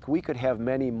of fact, we could have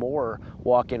many more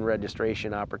walk-in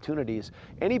registration opportunities.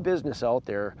 Any business out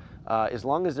there, as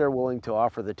long as they're willing to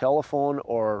offer the telephone,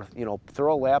 or you know,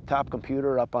 throw a laptop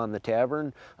computer up on the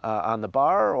tavern, on the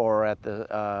bar, or at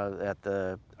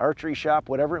the archery shop,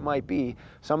 whatever it might be,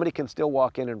 somebody can still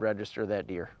walk in and register that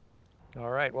deer. All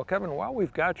right, well, Kevin, while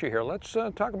we've got you here, let's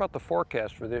talk about the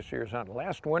forecast for this year's hunt.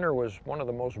 Last winter was one of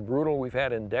the most brutal we've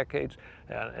had in decades,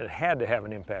 and it had to have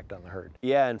an impact on the herd.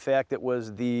 Yeah, in fact, it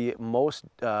was the most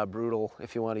brutal,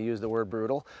 if you want to use the word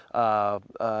brutal,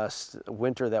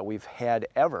 winter that we've had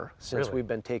ever since we've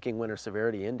been taking winter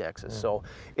severity indexes. So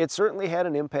it certainly had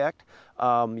an impact.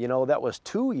 You know, that was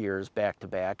 2 years back to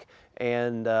back,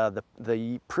 and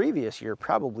the previous year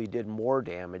probably did more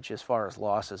damage as far as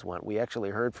losses went. We actually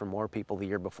heard from more people the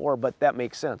year before, but that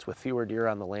makes sense. With fewer deer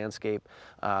on the landscape,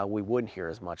 we wouldn't hear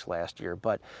as much last year.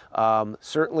 But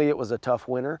certainly it was a tough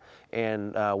winter,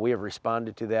 and we have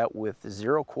responded to that with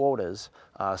 0 quotas,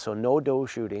 so no doe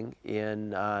shooting in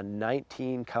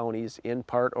 19 counties in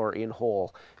part or in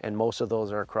whole, and most of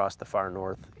those are across the far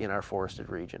north in our forested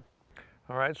region.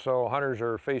 All right, so hunters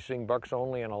are facing bucks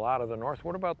only in a lot of the north.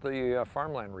 What about the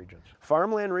farmland regions?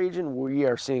 Farmland region, we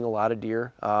are seeing a lot of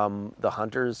deer. The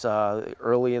hunters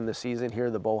early in the season here,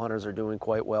 the bow hunters are doing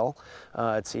quite well,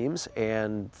 it seems,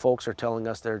 and folks are telling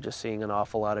us they're just seeing an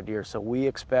awful lot of deer. So we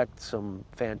expect some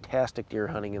fantastic deer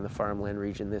hunting in the farmland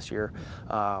region this year.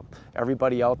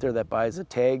 Everybody out there that buys a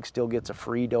tag still gets a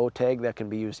free doe tag that can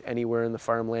be used anywhere in the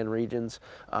farmland regions.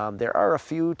 There are a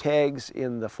few tags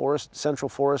in the central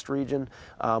forest region,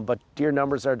 but deer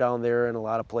numbers are down there in a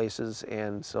lot of places,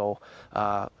 and so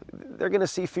they're going to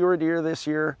see fewer deer this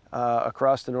year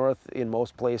across the north in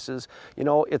most places. You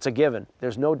know, it's a given.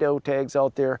 There's no doe tags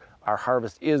out there. Our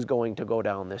harvest is going to go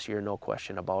down this year, no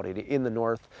question about it, in the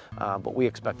north, but we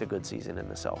expect a good season in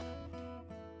the south.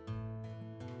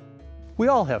 We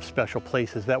all have special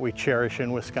places that we cherish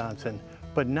in Wisconsin,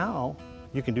 but now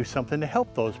you can do something to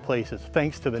help those places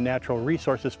thanks to the Natural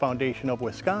Resources Foundation of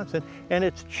Wisconsin and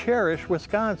its Cherish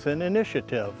Wisconsin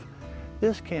initiative.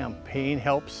 This campaign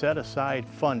helps set aside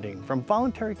funding from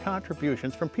voluntary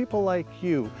contributions from people like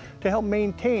you to help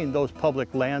maintain those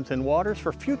public lands and waters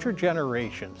for future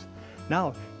generations.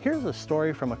 Now, here's a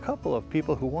story from a couple of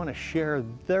people who want to share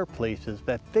their places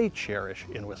that they cherish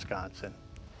in Wisconsin.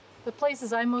 The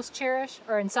places I most cherish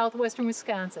are in southwestern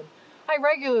Wisconsin. I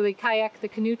regularly kayak the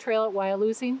canoe trail at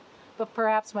Wyalusing, but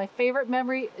perhaps my favorite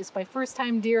memory is my first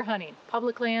time deer hunting,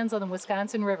 public lands on the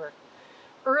Wisconsin River.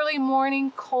 Early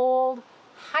morning, cold,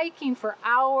 hiking for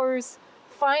hours,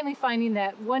 finally finding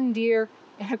that one deer,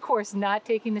 and of course not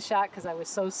taking the shot because I was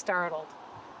so startled.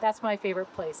 That's my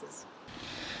favorite places.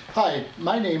 Hi,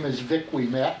 my name is Vic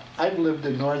Ouimet. I've lived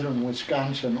in northern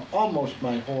Wisconsin almost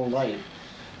my whole life.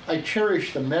 I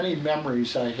cherish the many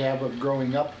memories I have of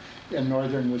growing up in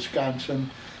northern Wisconsin,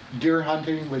 deer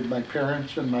hunting with my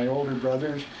parents and my older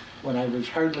brothers when I was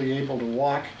hardly able to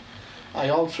walk. I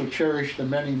also cherish the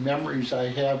many memories I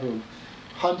have of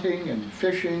hunting and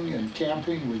fishing and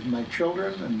camping with my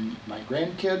children and my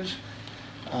grandkids.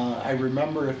 I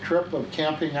remember a trip of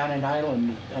camping on an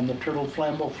island on the Turtle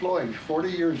Flambeau Floyd 40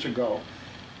 years ago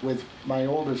with my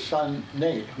oldest son,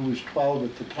 Nate, who was 12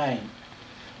 at the time.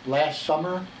 Last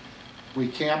summer, We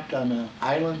camped on an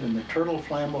island in the Turtle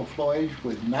Flambeau Floyd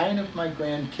with 9 of my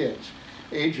grandkids,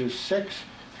 ages 6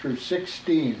 through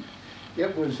 16.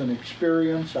 It was an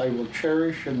experience I will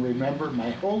cherish and remember my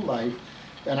whole life,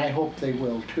 and I hope they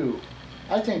will too.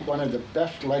 I think one of the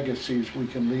best legacies we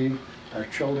can leave our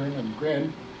children and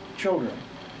grandchildren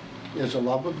is a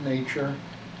love of nature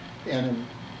and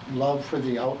a love for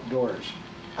the outdoors.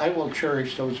 I will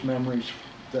cherish those memories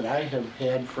that I have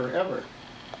had forever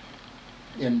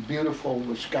in beautiful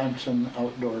Wisconsin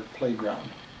outdoor playground.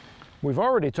 We've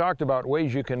already talked about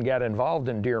ways you can get involved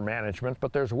in deer management,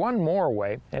 but there's one more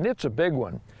way, and it's a big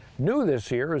one. New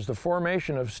this year is the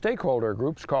formation of stakeholder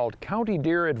groups called County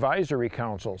Deer Advisory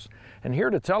Councils. And here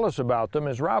to tell us about them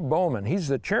is Rob Bowman. He's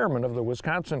the chairman of the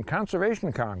Wisconsin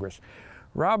Conservation Congress.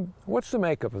 Rob, what's the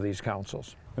makeup of these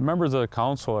councils? The members of the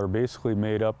council are basically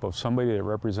made up of somebody that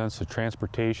represents the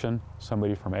transportation,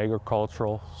 somebody from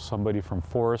agricultural, somebody from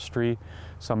forestry,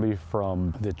 somebody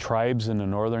from the tribes in the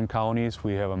northern counties.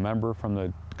 We have a member from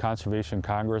the Conservation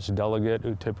Congress delegate,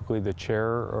 who typically the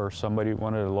chair or somebody,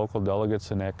 one of the local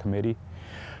delegates in that committee.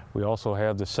 We also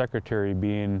have the secretary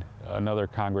being another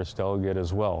Congress delegate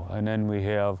as well. And then we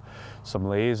have some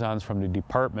liaisons from the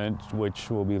department, which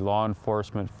will be law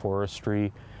enforcement,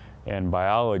 forestry, and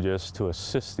biologists to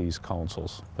assist these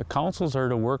councils. The councils are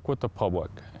to work with the public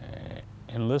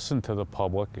and listen to the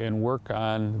public and work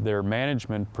on their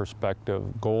management perspective,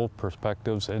 goal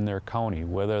perspectives in their county,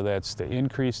 whether that's to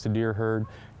increase the deer herd,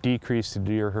 decrease the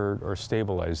deer herd, or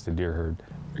stabilize the deer herd.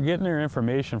 They're getting their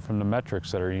information from the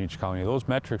metrics that are in each county. Those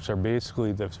metrics are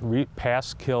basically the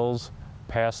past kills,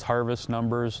 past harvest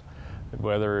numbers,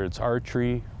 whether it's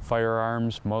archery,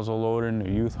 firearms, muzzle loading, a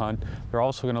youth hunt. They're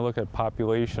also going to look at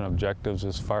population objectives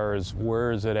as far as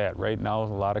where is it at. Right now, a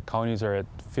lot of counties are at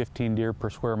 15 deer per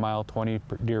square mile, 20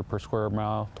 deer per square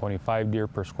mile, 25 deer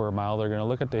per square mile. They're going to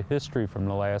look at the history from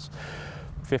the last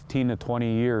 15 to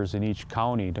 20 years in each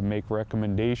county to make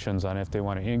recommendations on if they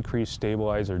want to increase,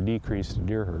 stabilize, or decrease the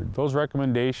deer herd. Those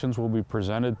recommendations will be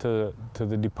presented to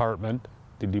the department.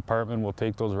 The department will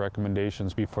take those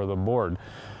recommendations before the board.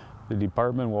 The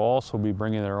department will also be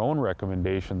bringing their own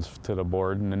recommendations to the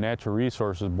board, and the Natural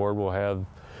Resources Board will have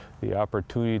the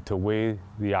opportunity to weigh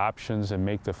the options and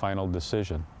make the final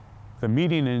decision. The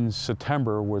meeting in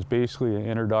September was basically an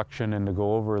introduction and to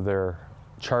go over their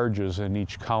charges in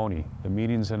each county. The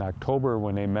meetings in October,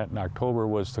 when they met in October,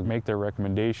 was to make their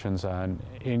recommendations on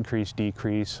increase,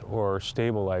 decrease, or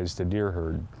stabilize the deer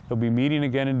herd. They'll be meeting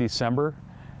again in December,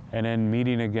 and then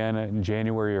meeting again in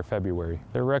January or February.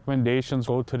 Their recommendations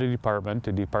go to the department.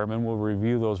 The department will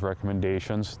review those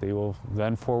recommendations. They will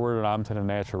then forward it on to the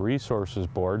Natural Resources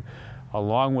Board,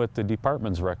 along with the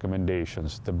department's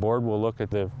recommendations. The board will look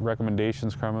at the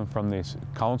recommendations coming from the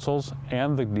councils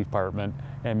and the department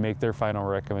and make their final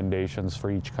recommendations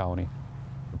for each county.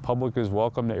 The public is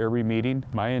welcome to every meeting.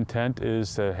 My intent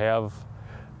is to have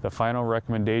the final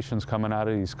recommendations coming out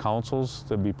of these councils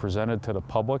to be presented to the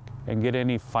public and get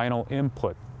any final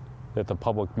input that the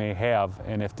public may have,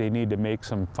 and if they need to make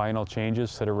some final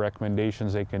changes to the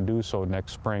recommendations, they can do so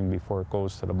next spring before it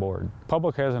goes to the board. The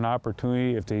public has an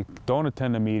opportunity, if they don't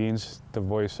attend the meetings, to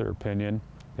voice their opinion.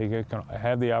 They can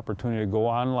have the opportunity to go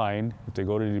online. If they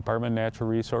go to the Department of Natural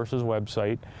Resources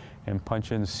website and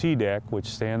punch in CDAC, which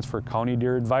stands for County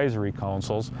Deer Advisory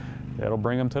Councils, that'll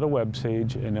bring them to the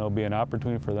webpage, and there'll be an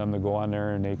opportunity for them to go on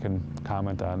there and they can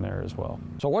comment on there as well.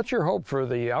 So what's your hope for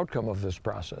the outcome of this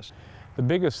process? The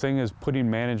biggest thing is putting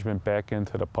management back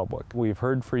into the public. We've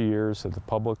heard for years that the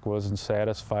public wasn't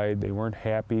satisfied. They weren't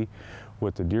happy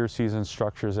with the deer season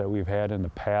structures that we've had in the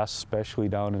past, especially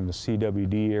down in the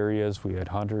CWD areas. We had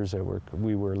hunters that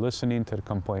we were listening to the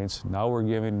complaints. Now we're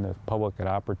giving the public an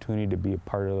opportunity to be a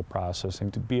part of the process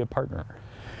and to be a partner.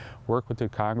 Work with the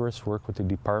Congress, work with the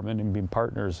department, and be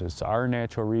partners. It's our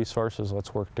natural resources.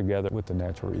 Let's work together with the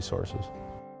natural resources.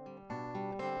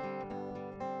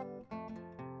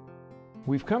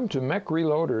 We've come to Mech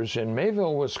Reloaders in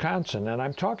Mayville, Wisconsin, and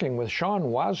I'm talking with Sean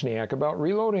Wozniak about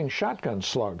reloading shotgun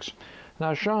slugs.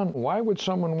 Now, Sean, why would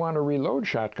someone want to reload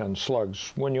shotgun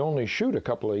slugs when you only shoot a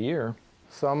couple a year?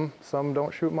 Some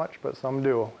don't shoot much, but some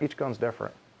do. Each gun's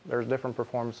different. There's different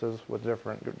performances with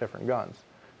different guns.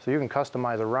 So you can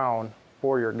customize a round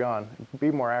for your gun,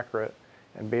 be more accurate,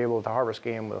 and be able to harvest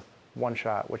game with one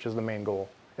shot, which is the main goal.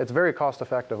 It's very cost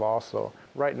effective also.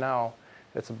 Right now,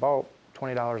 it's about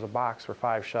 $20 a box for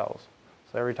 5 shells.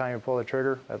 So every time you pull the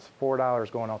trigger, that's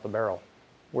 $4 going out the barrel.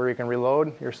 Where you can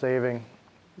reload, you're saving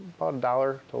about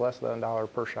 $1 to less than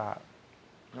 $1 per shot.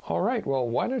 All right, well,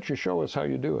 why don't you show us how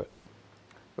you do it?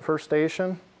 The first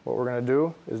station, what we're going to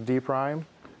do is deprime,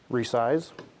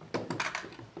 resize.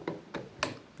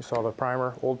 You saw the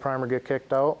primer, old primer get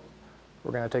kicked out.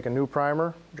 We're going to take a new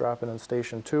primer, drop it in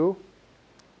station 2.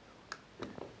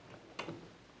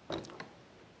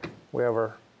 We have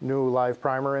our new live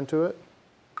primer into it.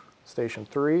 Station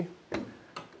 3.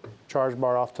 Charge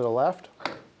bar off to the left,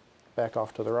 back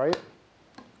off to the right.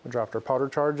 We dropped our powder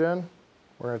charge in.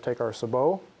 We're going to take our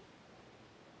sabot,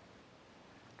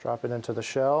 drop it into the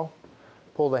shell,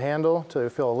 pull the handle till you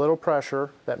feel a little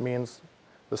pressure. That means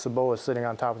the sabot is sitting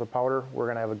on top of the powder. We're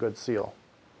going to have a good seal.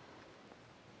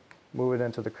 Move it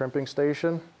into the crimping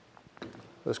station.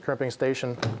 This crimping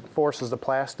station forces the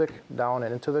plastic down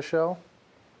and into the shell.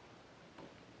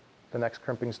 The next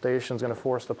crimping station is going to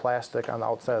force the plastic on the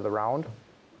outside of the round.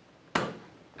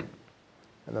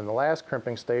 And then the last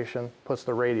crimping station puts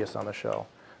the radius on the shell.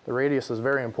 The radius is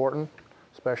very important,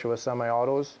 especially with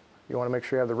semi-autos. You want to make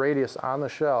sure you have the radius on the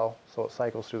shell so it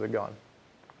cycles through the gun.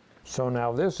 So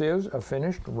now this is a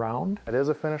finished round? It is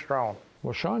a finished round.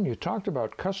 Well, Sean, you talked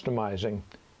about customizing.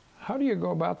 How do you go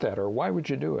about that, or why would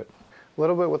you do it? A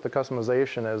little bit with the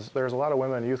customization is there's a lot of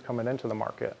women and youth coming into the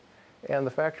market. And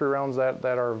the factory rounds that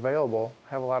are available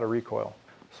have a lot of recoil.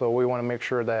 So we want to make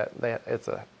sure that it's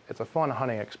a fun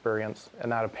hunting experience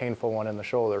and not a painful one in the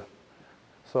shoulder.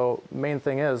 So main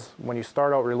thing is, when you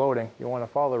start out reloading, you want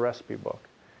to follow the recipe book.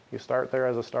 You start there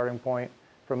as a starting point.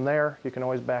 From there, you can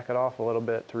always back it off a little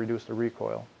bit to reduce the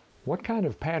recoil. What kind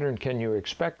of pattern can you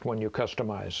expect when you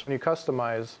customize? When you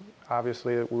customize,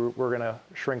 obviously we're going to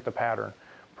shrink the pattern.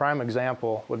 Prime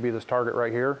example would be this target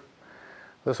right here.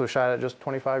 This was shot at just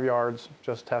 25 yards,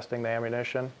 just testing the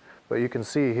ammunition. But you can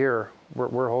see here,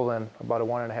 we're holding about a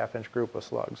 1.5 inch group of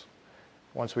slugs.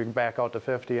 Once we back out to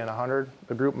 50 and 100,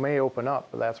 the group may open up,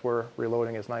 but that's where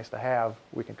reloading is nice to have.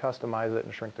 We can customize it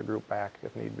and shrink the group back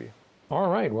if need be. All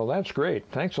right, well that's great.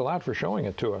 Thanks a lot for showing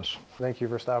it to us. Thank you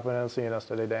for stopping in and seeing us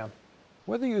today, Dan.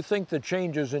 Whether you think the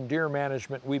changes in deer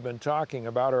management we've been talking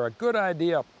about are a good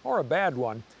idea or a bad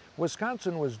one,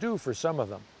 Wisconsin was due for some of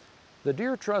them. The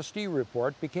Deer Trustee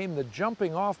Report became the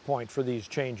jumping off point for these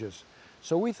changes,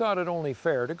 so we thought it only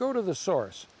fair to go to the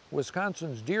source,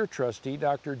 Wisconsin's Deer Trustee,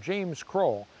 Dr. James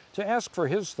Kroll, to ask for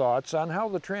his thoughts on how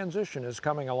the transition is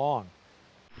coming along.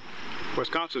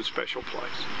 Wisconsin's a special place.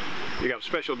 You got a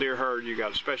special deer herd, you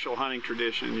got a special hunting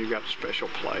tradition, you got a special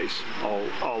place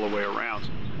all the way around.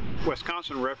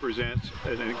 Wisconsin represents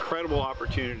an incredible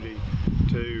opportunity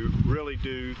to really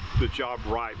do the job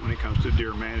right when it comes to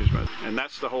deer management. And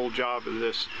that's the whole job of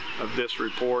this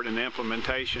report and the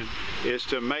implementation, is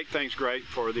to make things great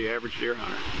for the average deer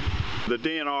hunter. The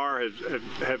DNR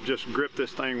have just gripped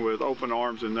this thing with open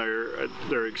arms, and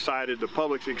they're excited, the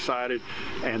public's excited,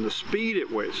 and the speed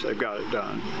at which they've got it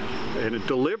done, and a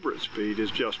deliberate speed,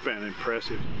 has just been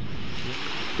impressive.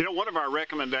 You know, one of our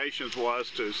recommendations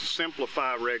was to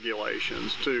simplify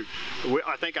regulations,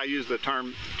 I think I used the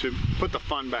term, to put the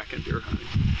fun back in deer hunting.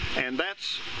 And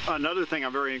that's another thing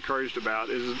I'm very encouraged about,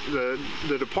 is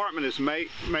the department is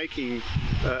making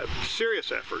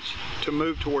serious efforts to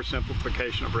move towards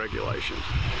simplification of regulations.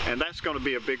 And that's going to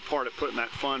be a big part of putting that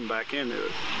fun back into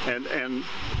it. And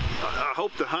I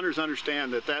hope the hunters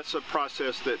understand that that's a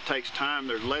process that takes time.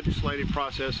 There's legislative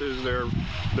processes,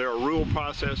 there are rule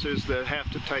processes that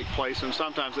have to take place, and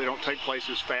sometimes they don't take place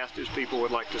as fast as people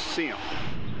would like to see them.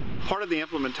 Part of the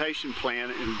implementation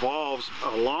plan involves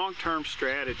a long-term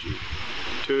strategy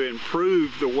to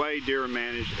improve the way deer are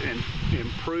managed and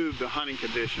improve the hunting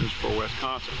conditions for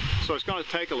Wisconsin. So it's going to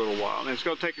take a little while, and it's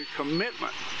going to take a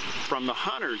commitment from the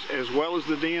hunters as well as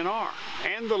the DNR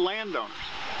and the landowners.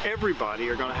 Everybody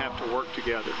are going to have to work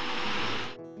together.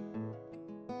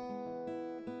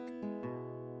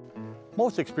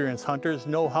 Most experienced hunters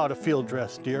know how to field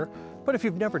dress deer, but if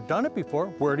you've never done it before,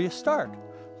 where do you start?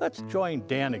 Let's join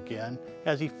Dan again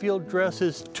as he field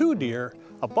dresses 2 deer,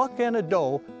 a buck and a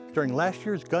doe, during last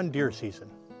year's gun deer season.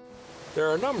 There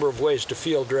are a number of ways to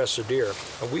field dress a deer.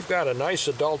 We've got a nice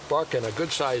adult buck and a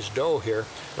good-sized doe here,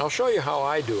 and I'll show you how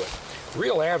I do it.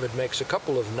 Real Avid makes a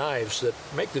couple of knives that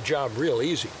make the job real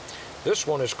easy. This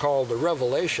one is called the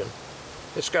Revelation.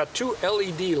 It's got 2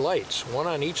 LED lights, one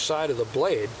on each side of the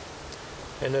blade,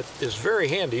 and it is very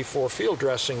handy for field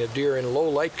dressing a deer in low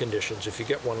light conditions if you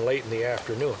get one late in the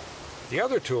afternoon. The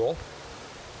other tool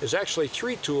is actually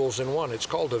 3 tools in one. It's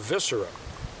called a viscera.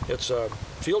 It's a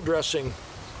field dressing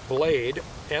blade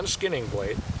and skinning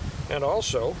blade, and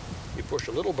also you push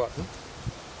a little button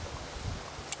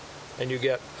and you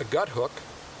get a gut hook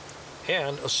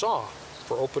and a saw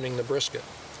for opening the brisket.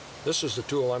 This is the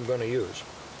tool I'm going to use.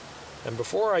 And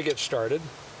before I get started,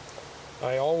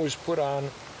 I always put on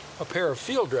a pair of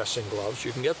field dressing gloves.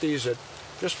 You can get these at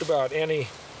just about any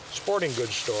sporting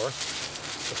goods store,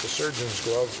 but the surgeon's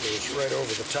glove goes right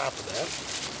over the top of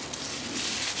that.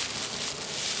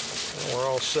 And we're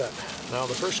all set. Now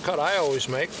the first cut I always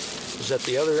make is at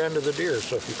the other end of the deer,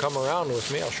 so if you come around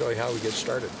with me, I'll show you how we get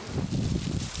started.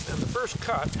 And the first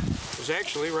cut is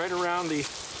actually right around the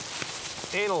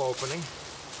anal opening.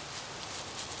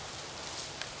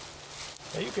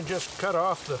 Now you can just cut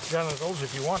off the genitals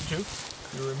if you want to.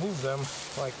 If you remove them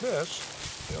like this,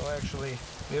 you'll actually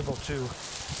be able to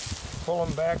pull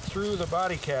them back through the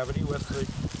body cavity with the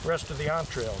rest of the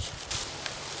entrails.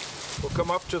 We'll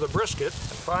come up to the brisket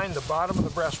and find the bottom of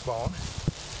the breastbone,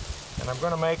 and I'm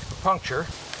going to make a puncture,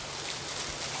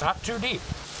 not too deep.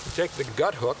 You take the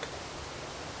gut hook,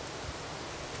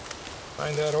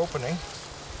 find that opening,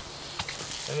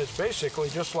 and it's basically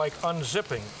just like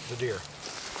unzipping the deer.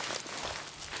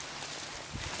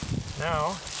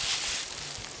 Now,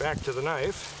 back to the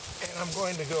knife, and I'm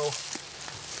going to go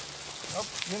up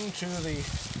into the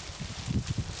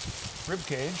rib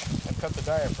cage and cut the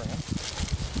diaphragm.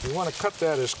 You want to cut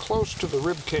that as close to the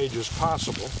rib cage as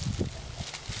possible.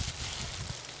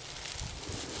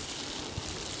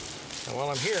 And while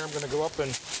I'm here, I'm going to go up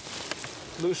and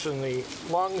loosen the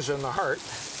lungs and the heart.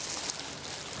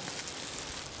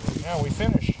 Now we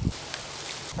finish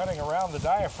cutting around the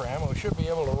diaphragm, we should be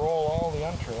able to roll all the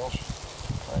entrails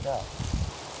right out.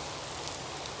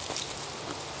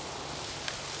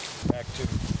 Back to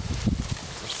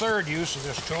the third use of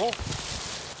this tool.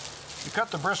 If you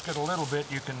cut the brisket a little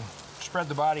bit, you can spread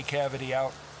the body cavity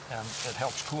out, and it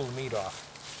helps cool the meat off.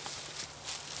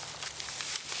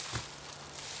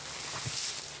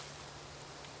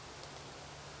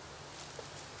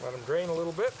 Let them drain a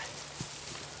little bit.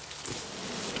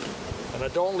 And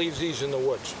I don't leave these in the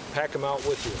woods. Pack them out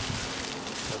with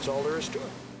you. That's all there is to it.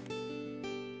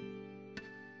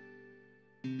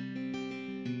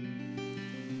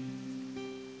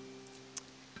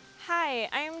 Hi,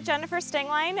 I'm Jennifer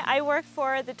Stingline. I work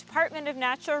for the Department of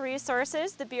Natural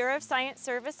Resources, the Bureau of Science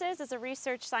Services, as a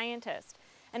research scientist.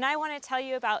 And I want to tell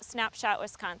you about Snapshot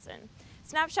Wisconsin.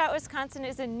 Snapshot Wisconsin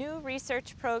is a new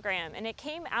research program, and it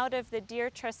came out of the Deer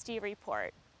Trustee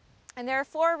Report. And there are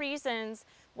 4 reasons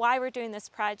why we're doing this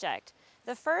project.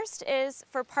 The first is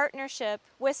for partnership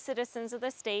with citizens of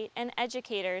the state and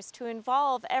educators to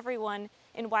involve everyone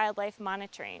in wildlife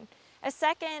monitoring. A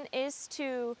second is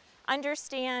to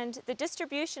understand the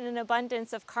distribution and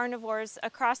abundance of carnivores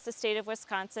across the state of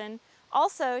Wisconsin.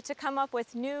 Also, to come up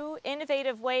with new,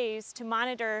 innovative ways to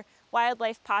monitor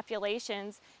wildlife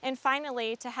populations. And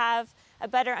finally, to have a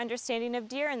better understanding of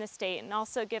deer in the state and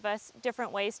also give us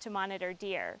different ways to monitor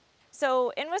deer.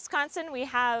 So in Wisconsin, we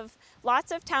have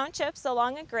lots of townships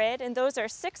along a grid, and those are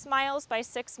 6 miles by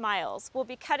 6 miles. We'll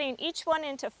be cutting each one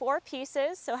into 4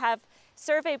 pieces, so have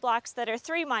survey blocks that are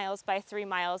 3 miles by 3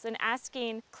 miles, and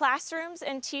asking classrooms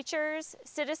and teachers,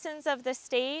 citizens of the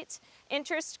state,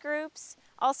 interest groups,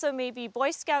 also maybe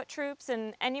Boy Scout troops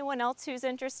and anyone else who's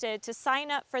interested to sign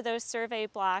up for those survey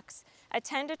blocks,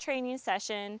 attend a training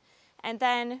session, and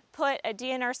then put a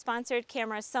DNR-sponsored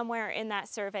camera somewhere in that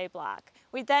survey block.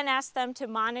 We then ask them to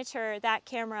monitor that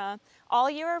camera all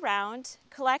year round,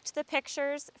 collect the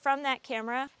pictures from that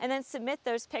camera, and then submit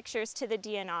those pictures to the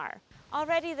DNR.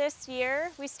 Already this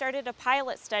year, we started a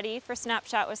pilot study for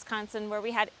Snapshot Wisconsin where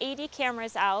we had 80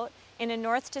 cameras out in a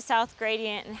north to south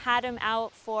gradient and had them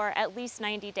out for at least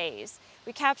 90 days.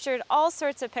 We captured all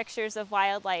sorts of pictures of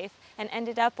wildlife and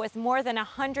ended up with more than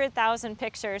 100,000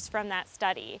 pictures from that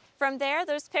study. From there,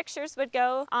 those pictures would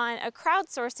go on a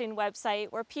crowdsourcing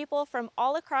website where people from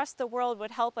all across the world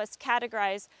would help us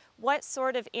categorize what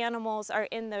sort of animals are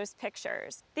in those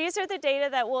pictures. These are the data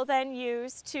that we'll then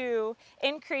use to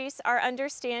increase our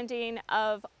understanding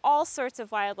of all sorts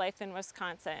of wildlife in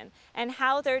Wisconsin and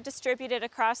how they're distributed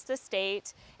across the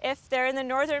state, if they're in the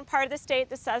northern part of the state,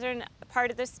 the southern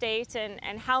part of the state,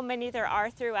 and how many there are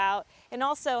throughout, and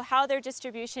also how their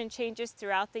distribution changes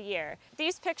throughout the year.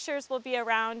 These pictures will be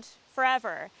around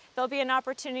forever. There'll be an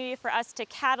opportunity for us to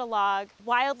catalog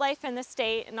wildlife in the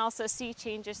state and also see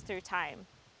changes through time.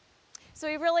 So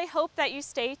we really hope that you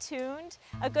stay tuned.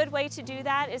 A good way to do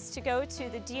that is to go to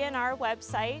the DNR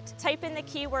website, type in the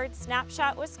keyword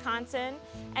Snapshot Wisconsin,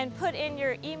 and put in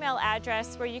your email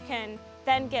address where you can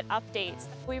then get updates.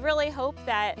 We really hope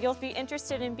that you'll be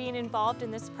interested in being involved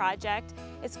in this project.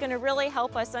 It's going to really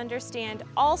help us understand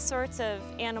all sorts of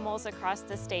animals across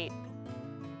the state.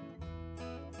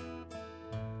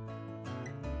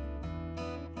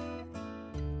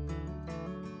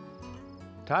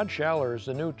 Todd Schaller is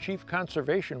the new Chief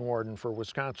Conservation Warden for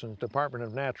Wisconsin's Department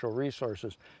of Natural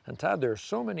Resources. And Todd, there are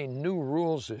so many new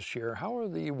rules this year. How are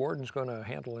the wardens going to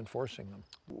handle enforcing them?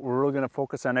 We're really going to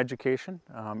focus on education,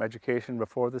 education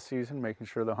before the season, making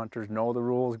sure the hunters know the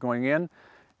rules going in,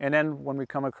 And then when we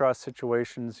come across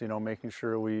situations, making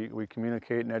sure we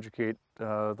communicate and educate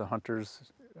the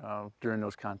hunters during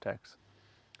those contacts.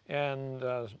 And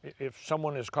if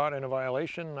someone is caught in a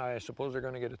violation, I suppose they're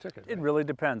going to get a ticket. It really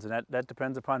depends, and that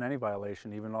depends upon any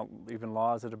violation, even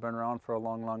laws that have been around for a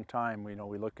long, long time.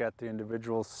 We look at the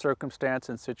individual's circumstance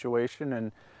and situation,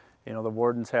 and the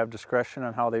wardens have discretion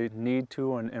on how they need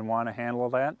to and want to handle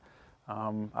that.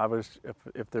 Obviously,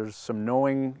 if there's some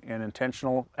knowing and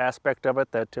intentional aspect of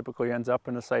it, that typically ends up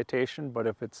in a citation. But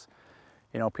if it's,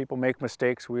 people make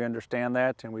mistakes, we understand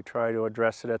that, and we try to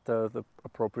address it at the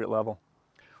appropriate level.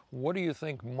 What do you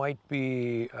think might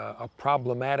be a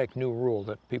problematic new rule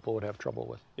that people would have trouble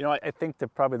with? I think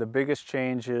that probably the biggest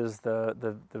change is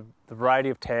the variety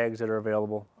of tags that are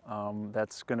available.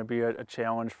 That's going to be a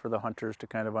challenge for the hunters to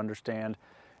kind of understand.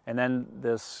 And then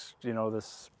this,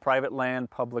 this private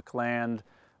land, public land,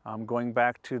 going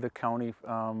back to the county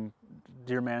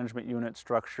deer management unit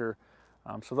structure.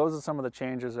 So those are some of the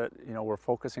changes that, we're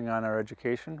focusing on our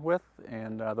education with,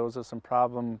 and those are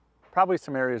probably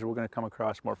some areas we're going to come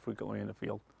across more frequently in the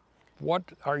field. What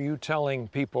are you telling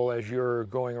people as you're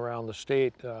going around the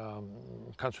state,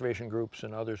 conservation groups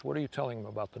and others, what are you telling them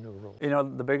about the new rule?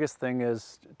 The biggest thing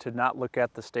is to not look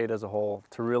at the state as a whole,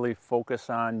 to really focus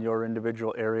on your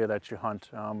individual area that you hunt.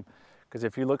 Because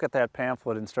if you look at that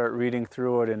pamphlet and start reading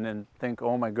through it and think,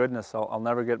 oh my goodness, I'll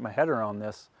never get my head around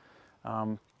this.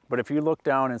 But if you look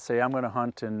down and say, I'm going to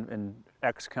hunt in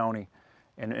X county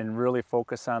and really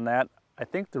focus on that, I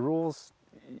think the rules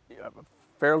are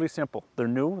fairly simple. They're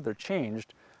new, they're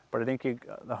changed, but I think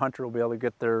the hunter will be able to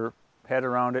get their head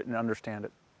around it and understand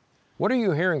it. What are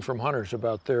you hearing from hunters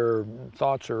about their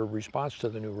thoughts or response to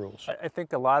the new rules? I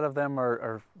think a lot of them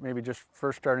are maybe just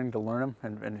first starting to learn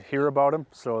them and hear about them,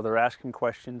 so they're asking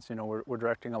questions. We're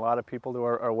directing a lot of people to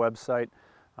our website.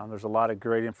 There's a lot of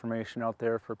great information out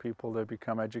there for people to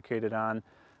become educated on.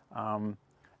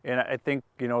 And I think,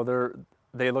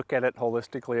 they look at it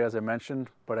holistically, as I mentioned,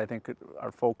 but I think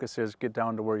our focus is get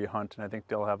down to where you hunt, and I think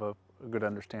they'll have a good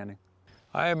understanding.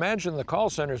 I imagine the call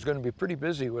center is going to be pretty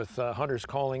busy with hunters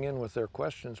calling in with their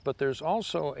questions, but there's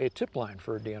also a tip line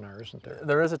for DNR, isn't there?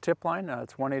 There is a tip line.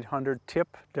 It's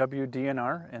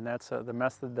 1-800-TIP-WDNR, and that's the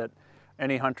method that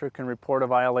any hunter can report a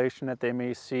violation that they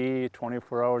may see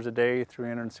 24 hours a day,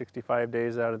 365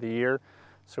 days out of the year.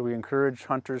 So we encourage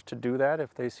hunters to do that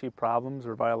if they see problems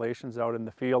or violations out in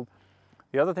the field.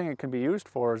 The other thing it can be used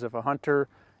for is if a hunter,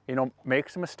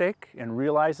 makes a mistake and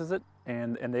realizes it,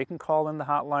 and they can call in the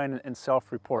hotline and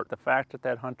self-report. The fact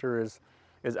that hunter is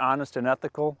honest and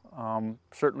ethical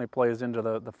certainly plays into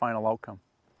the final outcome.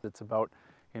 It's about,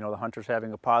 the hunters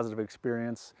having a positive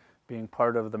experience, being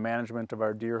part of the management of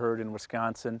our deer herd in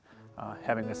Wisconsin,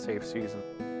 having a safe season.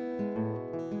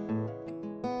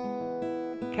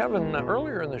 Kevin,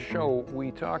 earlier in the show,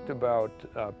 we talked about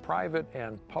private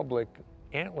and public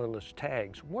antlerless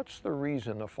tags. What's the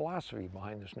reason, the philosophy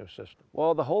behind this new system?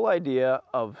 Well, the whole idea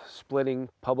of splitting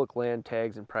public land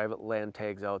tags and private land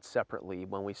tags out separately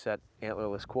when we set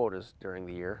antlerless quotas during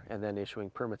the year and then issuing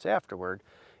permits afterward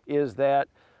is that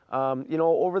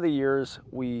over the years,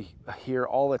 we hear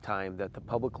all the time that the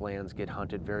public lands get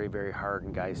hunted very, very hard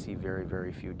and guys see very,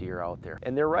 very few deer out there.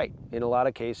 And they're right. In a lot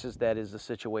of cases, that is the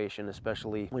situation,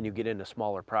 especially when you get into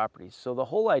smaller properties. So the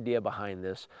whole idea behind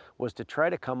this was to try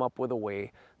to come up with a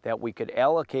way that we could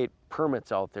allocate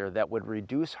permits out there that would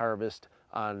reduce harvest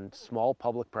on small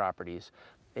public properties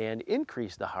and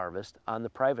increase the harvest on the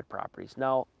private properties.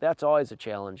 Now, that's always a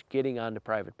challenge, getting onto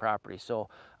private property. So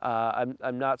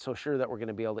I'm not so sure that we're going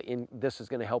to be able to, this is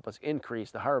going to help us increase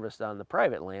the harvest on the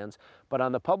private lands, but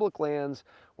on the public lands,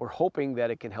 we're hoping that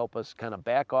it can help us kind of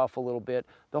back off a little bit.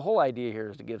 The whole idea here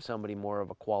is to give somebody more of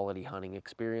a quality hunting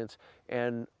experience,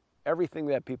 and everything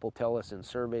that people tell us in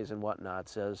surveys and whatnot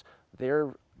says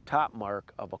their top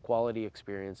mark of a quality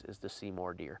experience is to see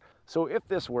more deer. So if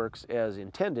this works as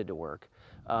intended to work,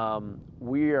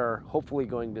 we are hopefully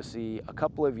going to see a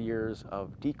couple of years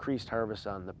of decreased harvest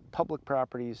on the public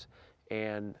properties,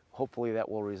 and hopefully that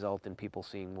will result in people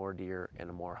seeing more deer and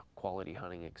a more quality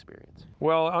hunting experience.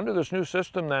 Well, under this new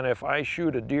system then, if I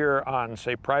shoot a deer on,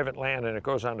 say, private land and it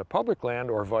goes onto public land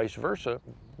or vice versa,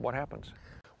 what happens?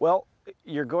 Well,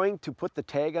 you're going to put the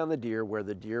tag on the deer where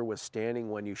the deer was standing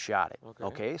when you shot it.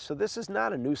 Okay? So this is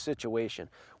not a new situation.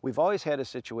 We've always had a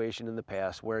situation in the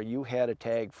past where you had a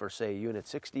tag for, say, Unit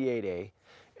 68A,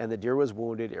 and the deer was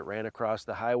wounded, it ran across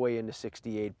the highway into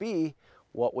 68B.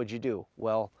 What would you do?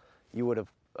 Well, you would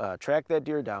have tracked that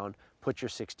deer down, put your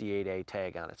 68A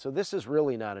tag on it. So this is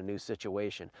really not a new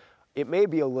situation. It may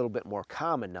be a little bit more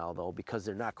common now, though, because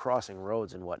they're not crossing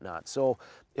roads and whatnot. So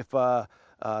if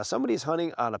somebody's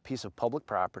hunting on a piece of public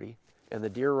property and the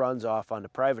deer runs off onto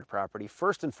private property,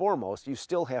 first and foremost, you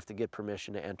still have to get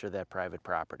permission to enter that private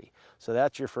property. So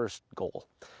that's your first goal.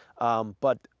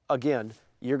 But again,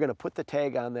 you're going to put the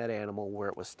tag on that animal where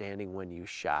it was standing when you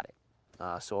shot it.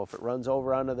 So if it runs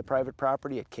over onto the private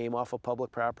property, it came off of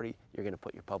public property, you're going to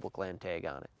put your public land tag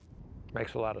on it.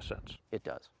 Makes a lot of sense. It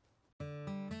does.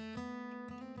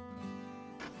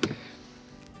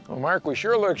 Well, Mark, we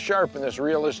sure look sharp in this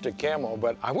realistic camo,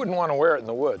 but I wouldn't want to wear it in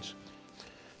the woods.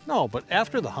 No, but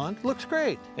after the hunt, looks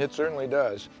great. It certainly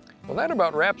does. Well, that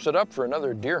about wraps it up for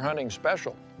another deer hunting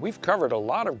special. We've covered a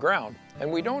lot of ground, and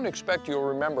we don't expect you'll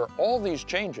remember all these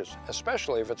changes,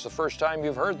 especially if it's the first time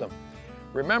you've heard them.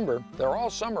 Remember, they're all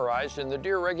summarized in the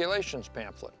Deer Regulations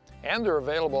pamphlet, and they're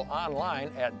available online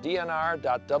at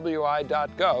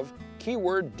dnr.wi.gov,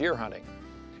 keyword deer hunting.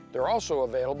 They're also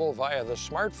available via the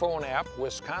smartphone app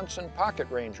Wisconsin Pocket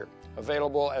Ranger,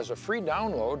 available as a free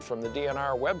download from the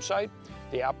DNR website,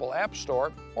 the Apple App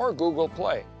Store, or Google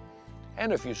Play.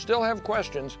 And if you still have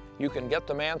questions, you can get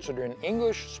them answered in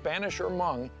English, Spanish, or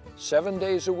Hmong 7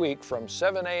 days a week from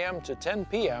 7 a.m. to 10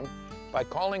 p.m. by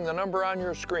calling the number on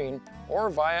your screen or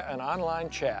via an online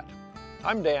chat.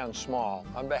 I'm Dan Small.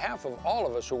 On behalf of all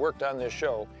of us who worked on this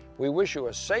show, we wish you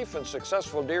a safe and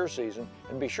successful deer season,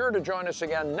 and be sure to join us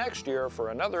again next year for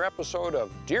another episode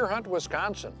of Deer Hunt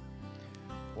Wisconsin.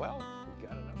 Well, we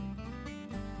got another.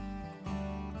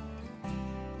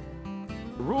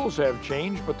 The rules have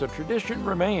changed, but the tradition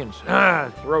remains.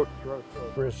 Throat.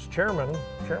 For his chairman,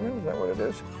 is that what it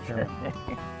is?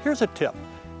 Here's a tip.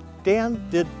 Dan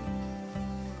did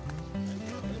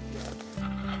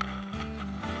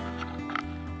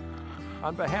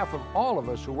On behalf of all of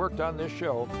us who worked on this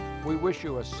show, we wish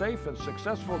you a safe and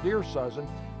successful deer season.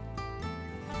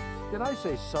 Did I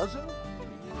say season?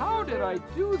 How did I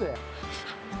do that?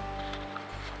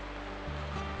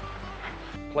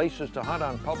 Places to hunt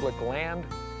on public land,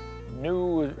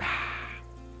 new...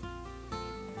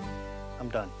 I'm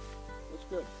done. That's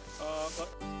good.